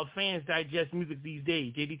gripe with how fans digest music these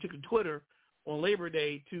days. JD took to Twitter on Labor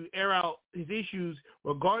Day to air out his issues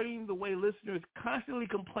regarding the way listeners constantly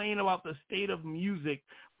complain about the state of music,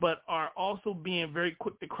 but are also being very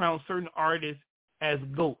quick to crown certain artists as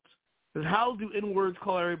GOATs. Because how do N-words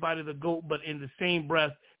call everybody the GOAT, but in the same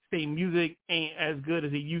breath say music ain't as good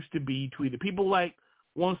as it used to be, he tweeted. People like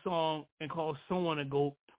one song and call someone a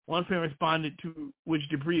GOAT. One fan responded to which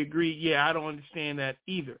Dupri agreed, yeah, I don't understand that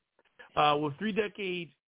either. With 3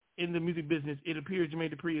 decades in the music business, it appears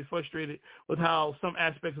Jermaine Dupri is frustrated with how some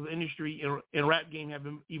aspects of the industry and rap game have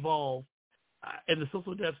evolved. And the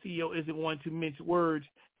Social Deaf CEO isn't one to mince words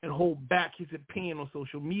and hold back his opinion on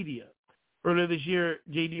social media. Earlier this year,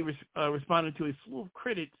 JD responded to a slew of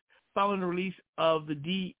critics following the release of the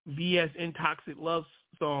DVSN Toxic Love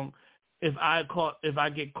song, If I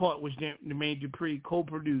Get Caught, which Jermaine Dupri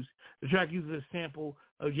co-produced. The track uses a sample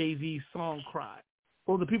of Jay-Z's song Cry.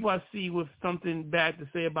 Well, the people I see with something bad to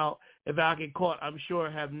say about If I Get Caught, I'm sure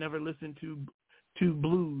have never listened to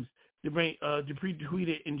blues. Dupri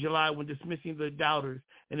tweeted in July when dismissing the doubters.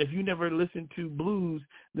 And if you never listen to blues,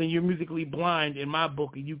 then you're musically blind in my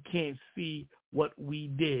book, and you can't see what we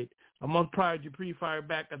did. A month prior, Dupri fired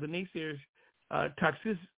back at the naysayers'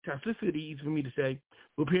 toxicities, for me to say,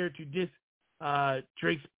 who appeared to diss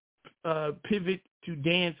Drake's pivot to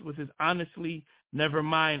dance with his Honestly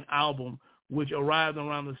Nevermind album, which arrived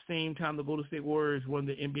around the same time the Golden State Warriors won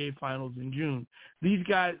the NBA Finals in June. These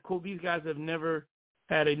guys, quote, these guys have never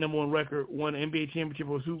had a number one record, won an NBA championship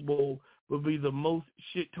or Super Bowl, would be the most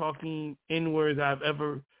shit-talking N-words I've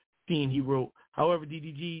ever seen, he wrote. However,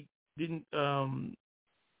 DDG didn't,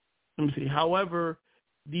 However,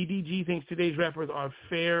 DDG thinks today's rappers are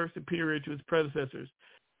fair, superior to his predecessors.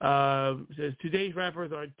 Says today's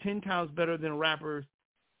rappers are 10 times better than rappers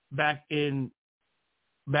back in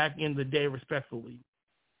the day, respectfully.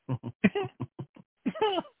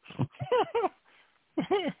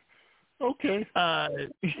 Okay.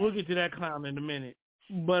 We'll get to that clown in a minute.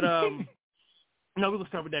 But no, we're going to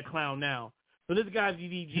start with that clown now. So this guy,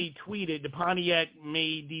 DDG, tweeted, the Pontiac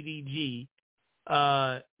made DDG.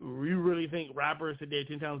 We really think rappers today are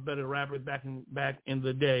 10 times better than rappers back in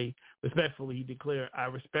the day. Respectfully, he declared, I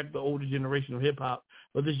respect the older generation of hip-hop,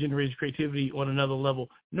 but this generation's creativity on another level.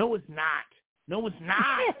 No, it's not. No, it's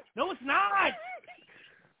not. No, it's not.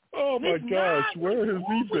 Oh, my gosh. Where has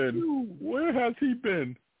he been? Where has he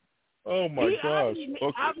been? Oh, my gosh.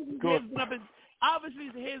 Obviously,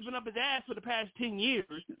 his head's been up his ass for the past 10 years.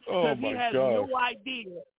 Oh, my gosh. He has no idea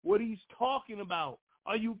what he's talking about.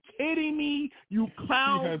 Are you kidding me? You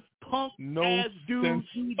clown, punk ass dude.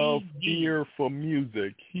 Sense of ear for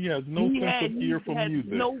music. He has no sense of ear for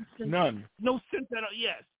music. None. No sense at all.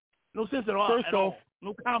 Yes. No sense at all. First off,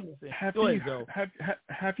 no common sense.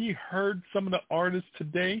 Have you heard some of the artists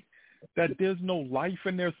today that there's no life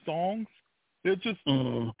in their songs? They're just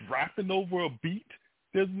rapping over a beat.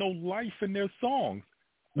 There's no life in their songs.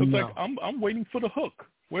 It's like I'm waiting for the hook.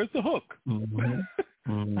 Where's the hook?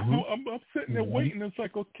 I'm sitting there waiting. It's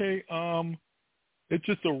like, okay, it's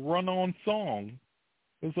just a run-on song.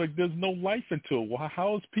 It's like there's no life into it. Well,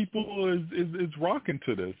 how is people is rocking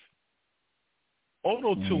to this?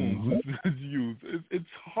 Auto-tunes is used. It's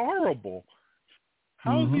horrible.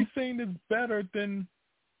 How is he saying it's better than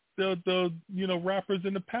the rappers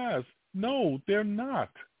in the past? No, they're not.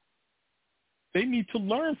 They need to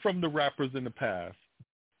learn from the rappers in the past.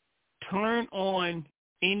 Turn on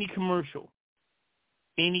any commercial,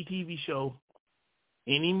 any TV show,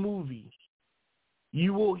 any movie.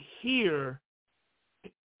 You will hear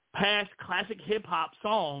past classic hip-hop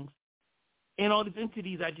songs and all these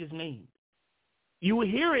entities I just named. You will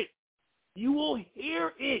hear it. You will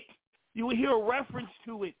hear it. You will hear a reference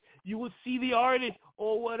to it. You will see the artist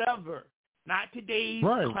or whatever. Not today's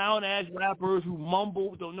clown-ass rappers who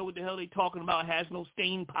mumble, don't know what the hell they're talking about, has no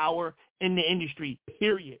staying power in the industry,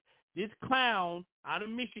 period. This clown out of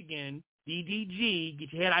Michigan, DDG,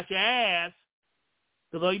 get your head out your ass,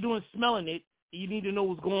 because all you're doing is smelling it. You need to know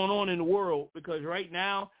what's going on in the world, because right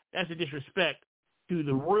now, that's a disrespect to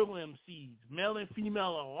the real MCs, male and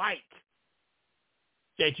female alike.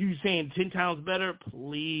 That you saying 10 times better,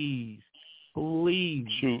 please.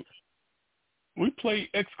 Shoot, we played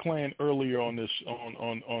X-Clan earlier on this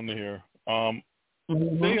on here.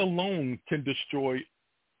 They alone can destroy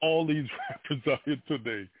all these rappers out here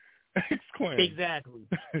today. X-Clan. Exactly.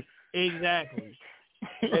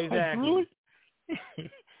 Really?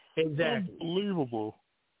 Exactly. Unbelievable.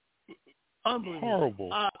 Horrible.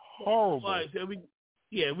 Horrible. All right, so we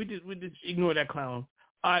just ignore that clown.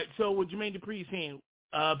 All right, so what Jermaine Dupri is saying,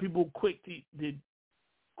 people quick to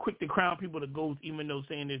crown people the GOATs, even though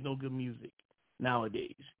saying there's no good music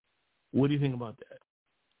nowadays. What do you think about that?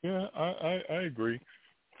 Yeah, I agree.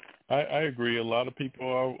 I agree. A lot of people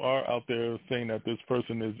are out there saying that this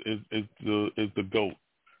person is the GOAT,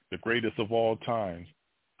 the greatest of all times.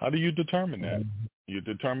 How do you determine that? You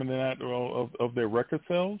determine that of their record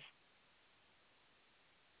sales?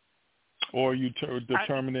 Or are you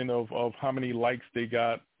determining of how many likes they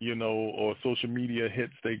got, or social media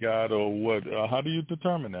hits they got, or what? How do you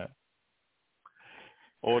determine that?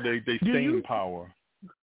 Or they stay in power?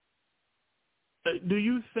 Do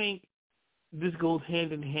you think this goes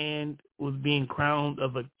hand in hand with being crowned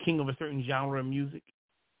of a king of a certain genre of music?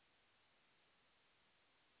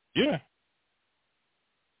 Yeah.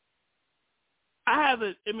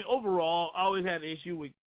 Overall, I always had an issue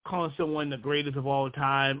with calling someone the greatest of all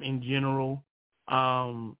time in general,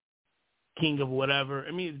 king of whatever.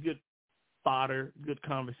 It's good fodder, good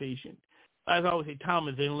conversation. As I always say, time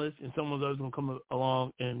is endless, and some of those will come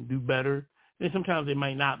along and do better. And sometimes they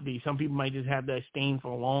might not be. Some people might just have that stain for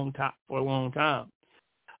a long time.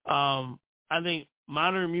 I think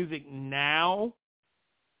modern music now,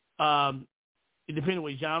 it depends on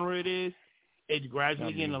what genre it is, it's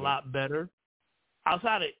gradually getting a lot better.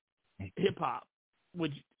 Outside of hip-hop,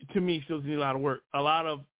 which to me still needs a lot of work, a lot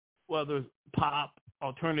of, whether it's pop,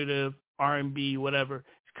 alternative, R&B, whatever,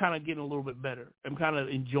 it's kind of getting a little bit better. I'm kind of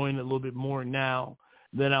enjoying it a little bit more now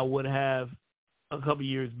than I would have a couple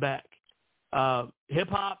years back.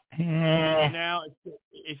 Hip-hop, now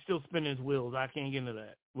it's still spinning its wheels. I can't get into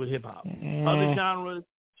that with hip-hop. Other genres,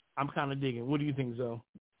 I'm kind of digging. What do you think, Zoe?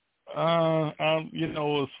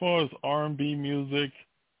 As far as R&B music,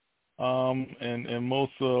 and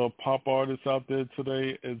most pop artists out there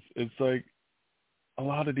today, it's like a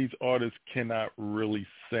lot of these artists cannot really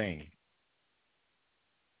sing.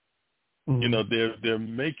 They're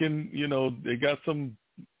making, they got some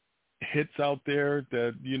hits out there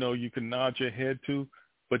that, you can nod your head to,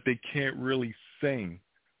 but they can't really sing.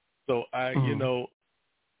 So I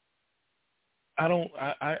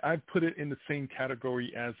put it in the same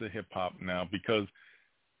category as the hip hop now, because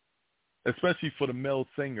especially for the male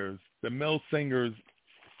singers,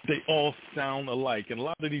 they all sound alike. And a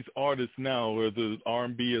lot of these artists now, or the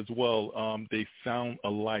R&B as well, they sound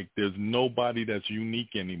alike. There's nobody that's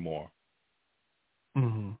unique anymore.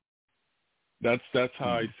 Mm-hmm. That's how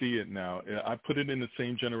I see it now. I put it in the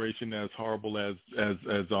same generation as horrible as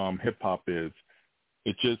hip hop is.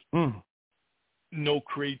 It just no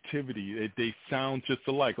creativity. They sound just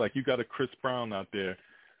alike. Like you got a Chris Brown out there.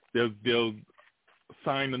 They'll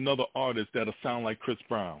sign another artist that'll sound like Chris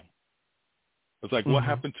Brown. It's like what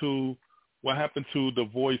happened to the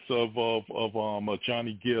voice of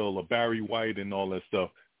Johnny Gill or Barry White and all that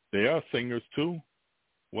stuff? They are singers too.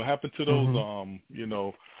 What happened to those?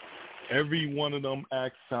 Every one of them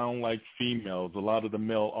acts sound like females. A lot of the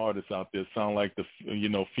male artists out there sound like the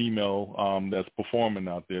female that's performing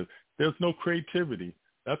out there. There's no creativity.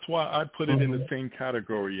 That's why I put it in the same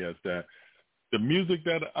category as that. The music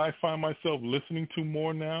that I find myself listening to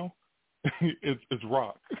more now is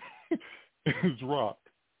rock. It's rock.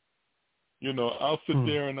 I'll sit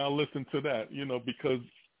there and I'll listen to that, because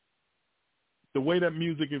the way that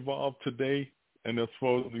music evolved today, and as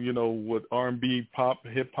far as, with R&B, pop,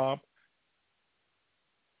 hip-hop,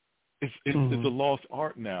 it's a lost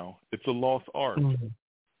art now. It's a lost art.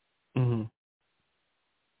 And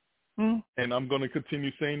I'm going to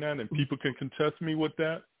continue saying that, and people can contest me with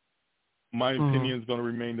that. My opinion is going to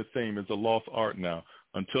remain the same. It's a lost art now.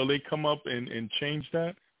 Until they come up and change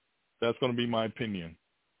that, that's going to be my opinion.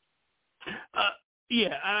 Yeah,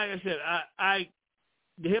 like I said,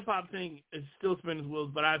 the hip-hop thing is still spinning its wheels,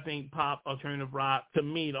 but I think pop, alternative rock, to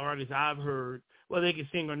me, the artists I've heard, whether they can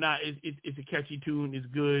sing or not, it's a catchy tune, it's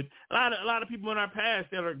good. A lot of people in our past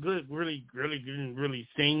that are good really didn't really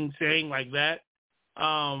sing like that.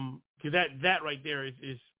 Because that right there is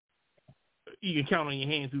you can count on your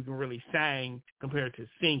hands who can really sing compared to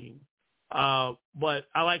singing. But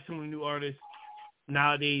I like some of the new artists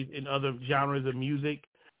nowadays in other genres of music.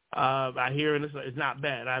 I hear it, it's not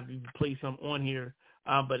bad. I've played some on here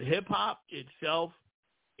But hip-hop itself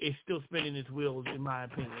is still spinning its wheels, in my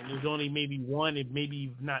opinion. There's only maybe one and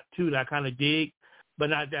maybe not two that I kind of dig, but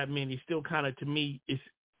not that many. Still kind of, to me, it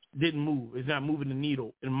didn't move. It's not moving the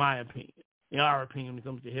needle, in my opinion. In our opinion, when it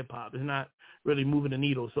comes to hip-hop, it's not really moving the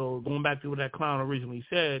needle. So going back to what that clown originally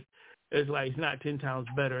said, it's like it's not 10 times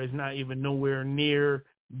better. It's not even nowhere near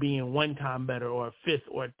being 1 time better or a fifth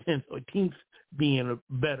or a 10th or 10th being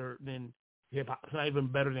better than hip-hop. It's not even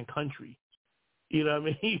better than country. You know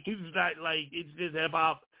what I mean? It's not like, it's just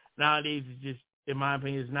hip-hop nowadays is just, in my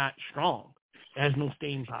opinion, is not strong. It has no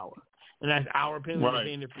staying power. And that's our opinion. We've been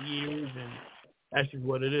saying it for years, and that's just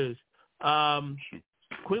what it is.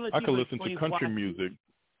 Queen Latifah, I can listen to country music.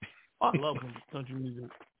 I love country music,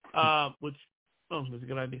 which is a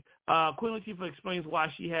good idea. Queen Latifah explains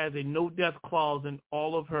why she has a no-death clause in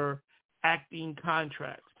all of her acting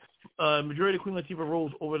contracts. Majority of Queen Latifah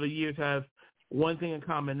roles over the years have one thing in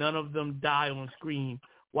common. None of them die on screen.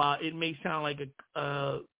 While it may sound like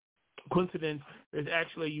a coincidence, there's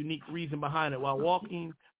actually a unique reason behind it. While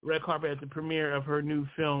walking red carpet at the premiere of her new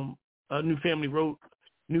film, New Family Road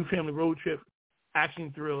Trip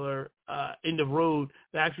action thriller, End of Road,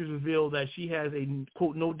 the actress revealed that she has a,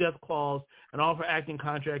 quote, no-death clause in all of her acting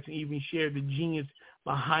contracts and even shared the genius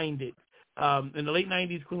behind it. In the late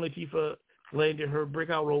 90s, Queen Latifah landed her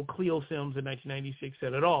breakout role, Cleo Sims, in 1996,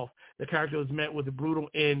 set it off. The character was met with a brutal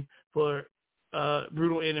end, and for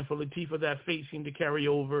Latifah, that fate seemed to carry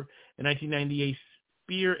over in 1998's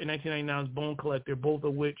Spear and 1999's Bone Collector, both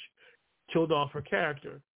of which killed off her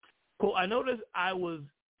character. Cool. I noticed I was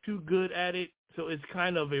too good at it, so it's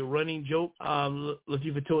kind of a running joke.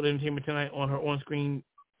 Latifah told Entertainment Tonight on her on-screen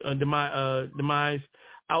demise.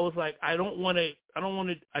 I was like, I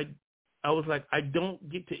don't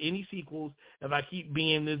get to any sequels if I keep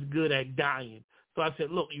being this good at dying. So I said,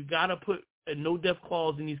 look, you got to put a no-death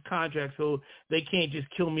clause in these contracts so they can't just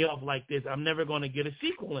kill me off like this. I'm never going to get a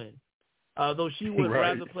sequel in. Though she would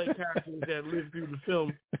rather play characters that live through the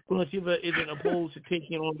film, Queen Latifah isn't opposed to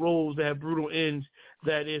taking on roles that have brutal ends,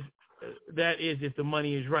 that is if the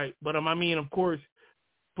money is right. But I mean, of course,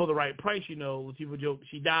 for the right price, Latifah joked,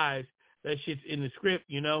 she dies, that shit's in the script,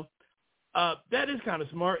 That is kind of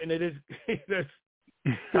smart, and it is that's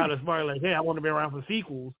kind of smart. Like, hey, I want to be around for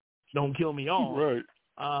sequels. Don't kill me off. Right.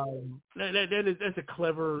 That's a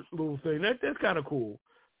clever little thing. That's kind of cool.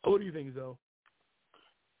 What do you think, Zoe?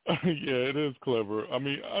 Yeah, it is clever. I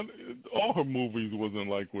mean, all her movies wasn't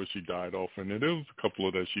like where she died off, and there was a couple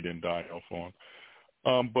of that she didn't die off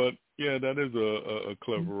on. But yeah, that is a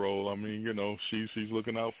clever role. I mean, she's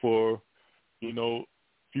looking out for,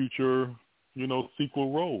 future,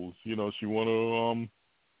 sequel roles. She want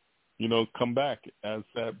to, come back as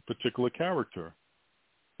that particular character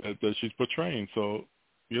that she's portraying. So,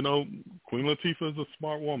 Queen Latifah is a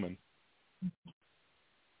smart woman.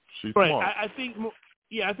 She's smart. I think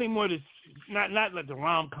more the not like the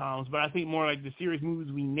rom-coms, but I think more like the serious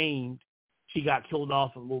movies we named. She got killed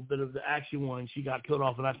off a little bit of the action ones. She got killed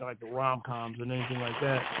off, and that's not like the rom-coms and anything like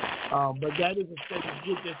that. But that's a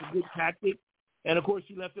good tactic. And of course,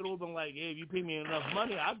 she left it open like, hey, if you pay me enough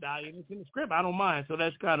money, I'll die, and it's in the script. I don't mind. So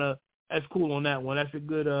that's cool on that one. That's a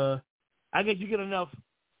good. I guess you get enough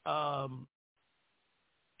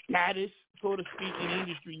status, so to speak, in the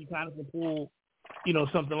industry, you kind of can pull,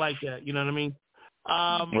 something like that. You know what I mean?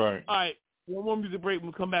 Right. All right. One more music break.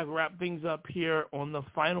 We'll come back and wrap things up here on the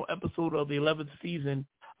final episode of the 11th season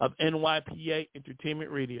of NYPA Entertainment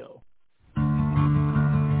Radio.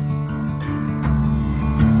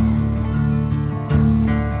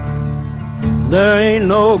 There ain't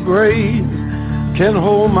no grave can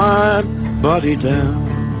hold my body down.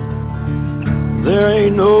 There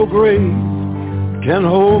ain't no grave can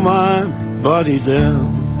hold my body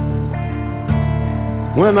down.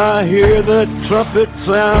 When I hear that trumpet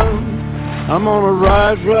sound, I'm gonna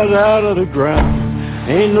rise right out of the ground.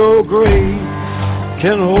 Ain't no grave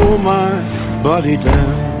can hold my body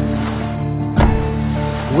down.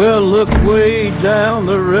 Well, look way down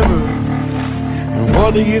the river, and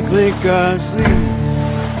what do you think I see?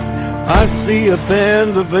 I see a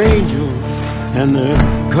band of angels, and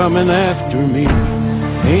they're coming after me.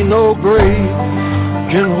 Ain't no grave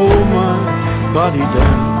can hold my body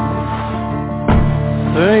down.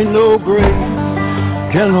 There ain't no grave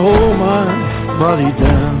can hold my body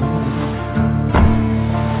down.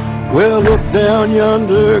 Well, look down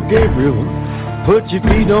yonder, Gabriel, put your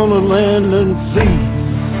feet on the land and see.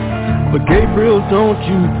 But Gabriel, don't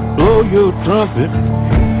you blow your trumpet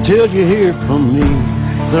till you hear from me.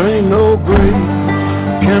 There ain't no grave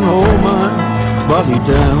can hold my body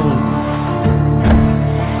down.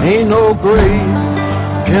 Ain't no grave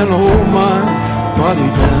can hold my body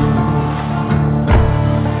down.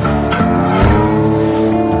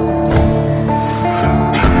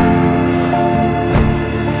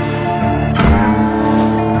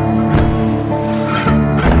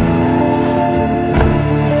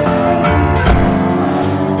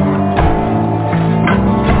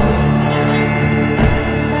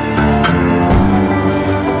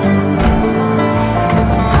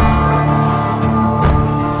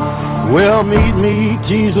 Well, meet me,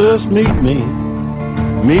 Jesus, meet me.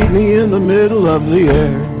 Meet me in the middle of the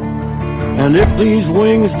air. And if these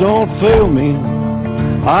wings don't fail me,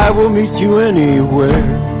 I will meet you anywhere.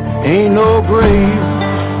 Ain't no grave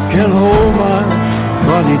can hold my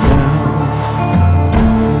body down.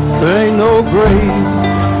 There ain't no grave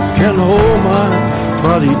can hold my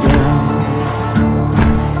body down.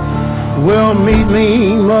 Well, meet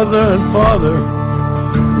me, mother and father.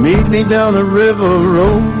 Meet me down the river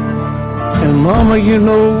road. And mama, you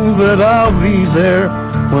know that I'll be there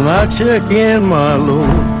when I check in my load.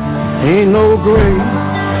 Ain't no grave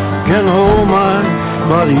can hold my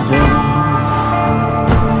body down.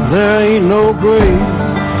 There ain't no grave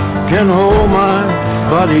can hold my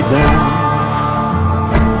body down.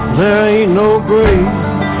 There ain't no grave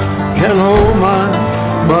can hold my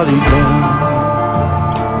body down.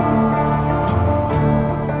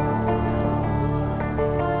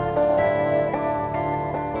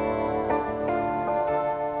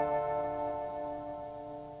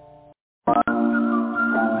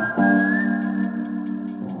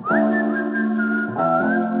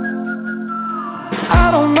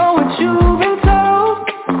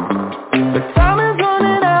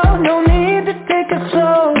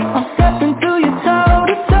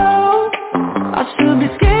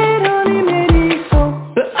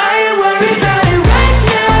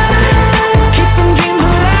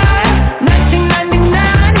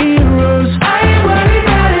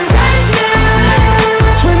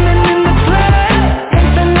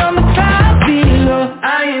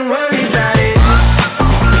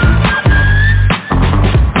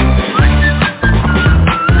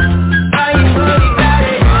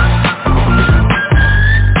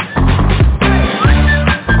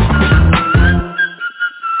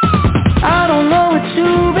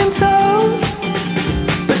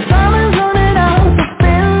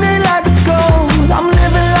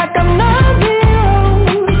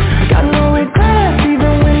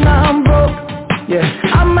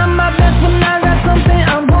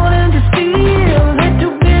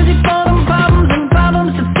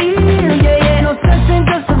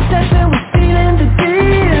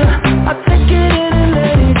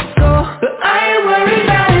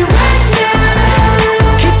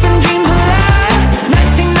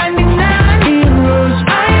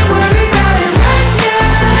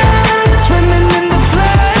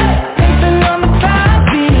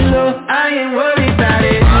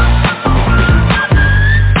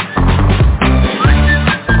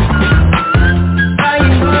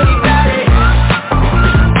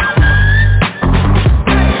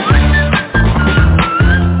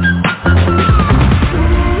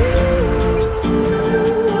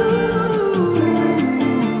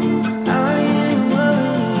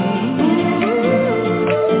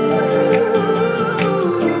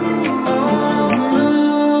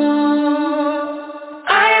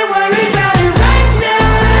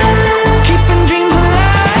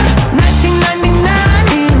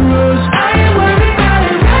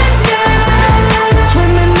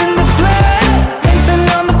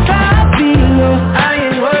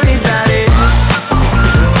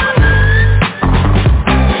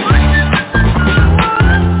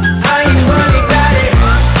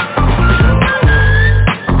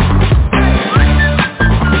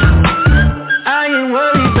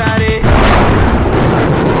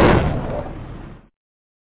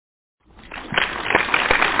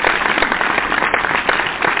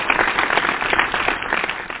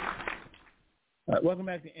 Welcome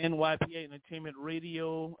back to NYPA Entertainment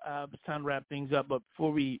Radio. It's time to wrap things up, but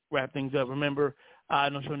before we wrap things up, remember,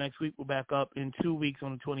 no show next week. We're back up in 2 weeks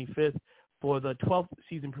on the 25th for the 12th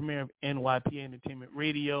season premiere of NYPA Entertainment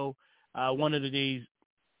Radio. One of the days,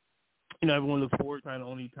 everyone looks forward to, the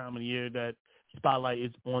only time of the year that Spotlight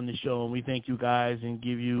is on the show, and we thank you guys and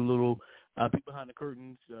give you little peek behind the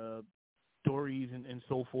curtains, stories and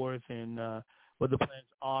so forth, and what the plans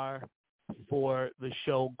are for the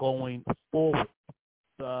show going forward.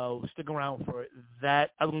 So stick around for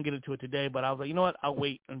that. I was going to get into it today, but I was like, you know what? I'll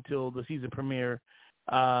wait until the season premiere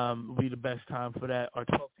will be the best time for that. Our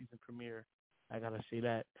 12th season premiere, I got to say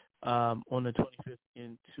that, on the 25th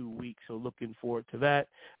in 2 weeks. So looking forward to that.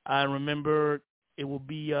 Remember, it will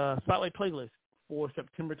be a Spotlight playlist for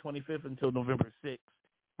September 25th until November 6th.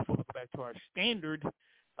 Before we go back to our standard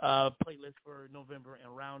playlist for November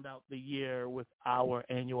and round out the year with our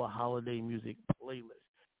annual holiday music playlist.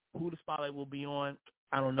 Who the Spotlight will be on,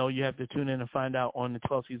 I don't know. You have to tune in and find out on the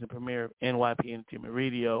 12th season premiere of NYPA Entertainment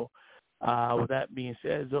Radio. With that being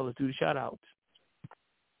said, Zoe, let's do the shout-outs.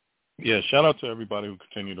 Yeah, shout out to everybody who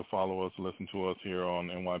continue to follow us, listen to us here on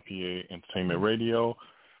NYPA Entertainment Radio.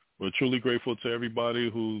 We're truly grateful to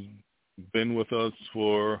everybody who's been with us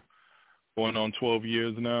for going on 12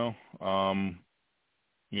 years now.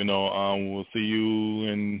 We'll see you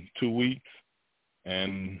in 2 weeks,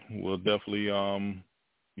 and we'll definitely,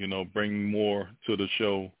 bring more to the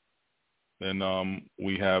show than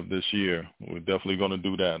we have this year. We're definitely going to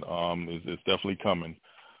do that. It's definitely coming.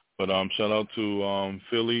 But shout out to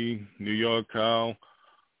Philly, New York, Kyle.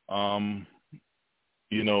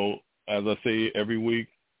 As I say every week,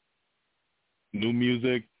 new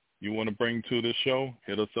music you want to bring to the show,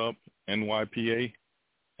 hit us up,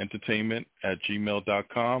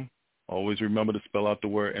 nypaentertainment@gmail.com. Always remember to spell out the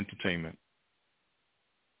word entertainment.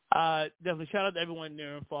 Definitely shout out to everyone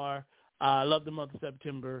near and far. I love the month of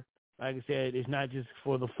September. Like I said, it's not just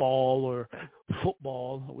for the fall or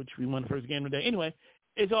football, which we won the first game today. Anyway,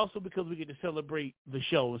 it's also because we get to celebrate the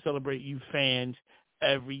show and celebrate you fans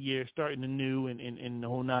every year, starting anew and the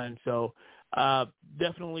whole nine. So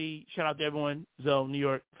definitely shout out to everyone, New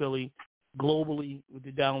York, Philly, globally with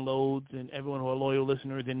the downloads and everyone who are loyal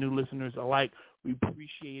listeners and new listeners alike. We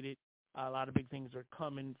appreciate it. A lot of big things are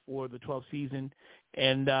coming for the 12th season.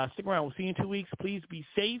 And stick around. We'll see you in 2 weeks. Please be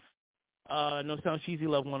safe. No sound cheesy,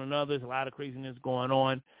 love one another. There's a lot of craziness going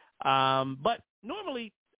on. But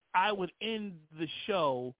normally I would end the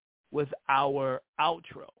show with our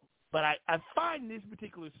outro. But I find this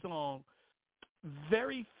particular song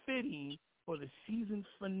very fitting for the season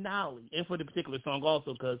finale, and for the particular song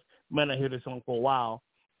also, because you might not hear this song for a while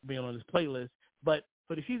being on this playlist. But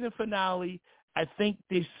for the season finale, I think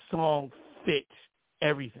this song fits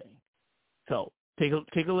everything. So take a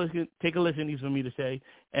listen. These for me to say,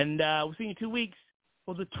 and we'll see you in 2 weeks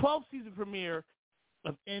for the 12th season premiere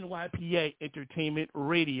of NYPA Entertainment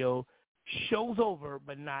Radio. Show's over,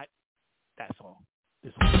 but not that song.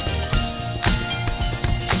 This one.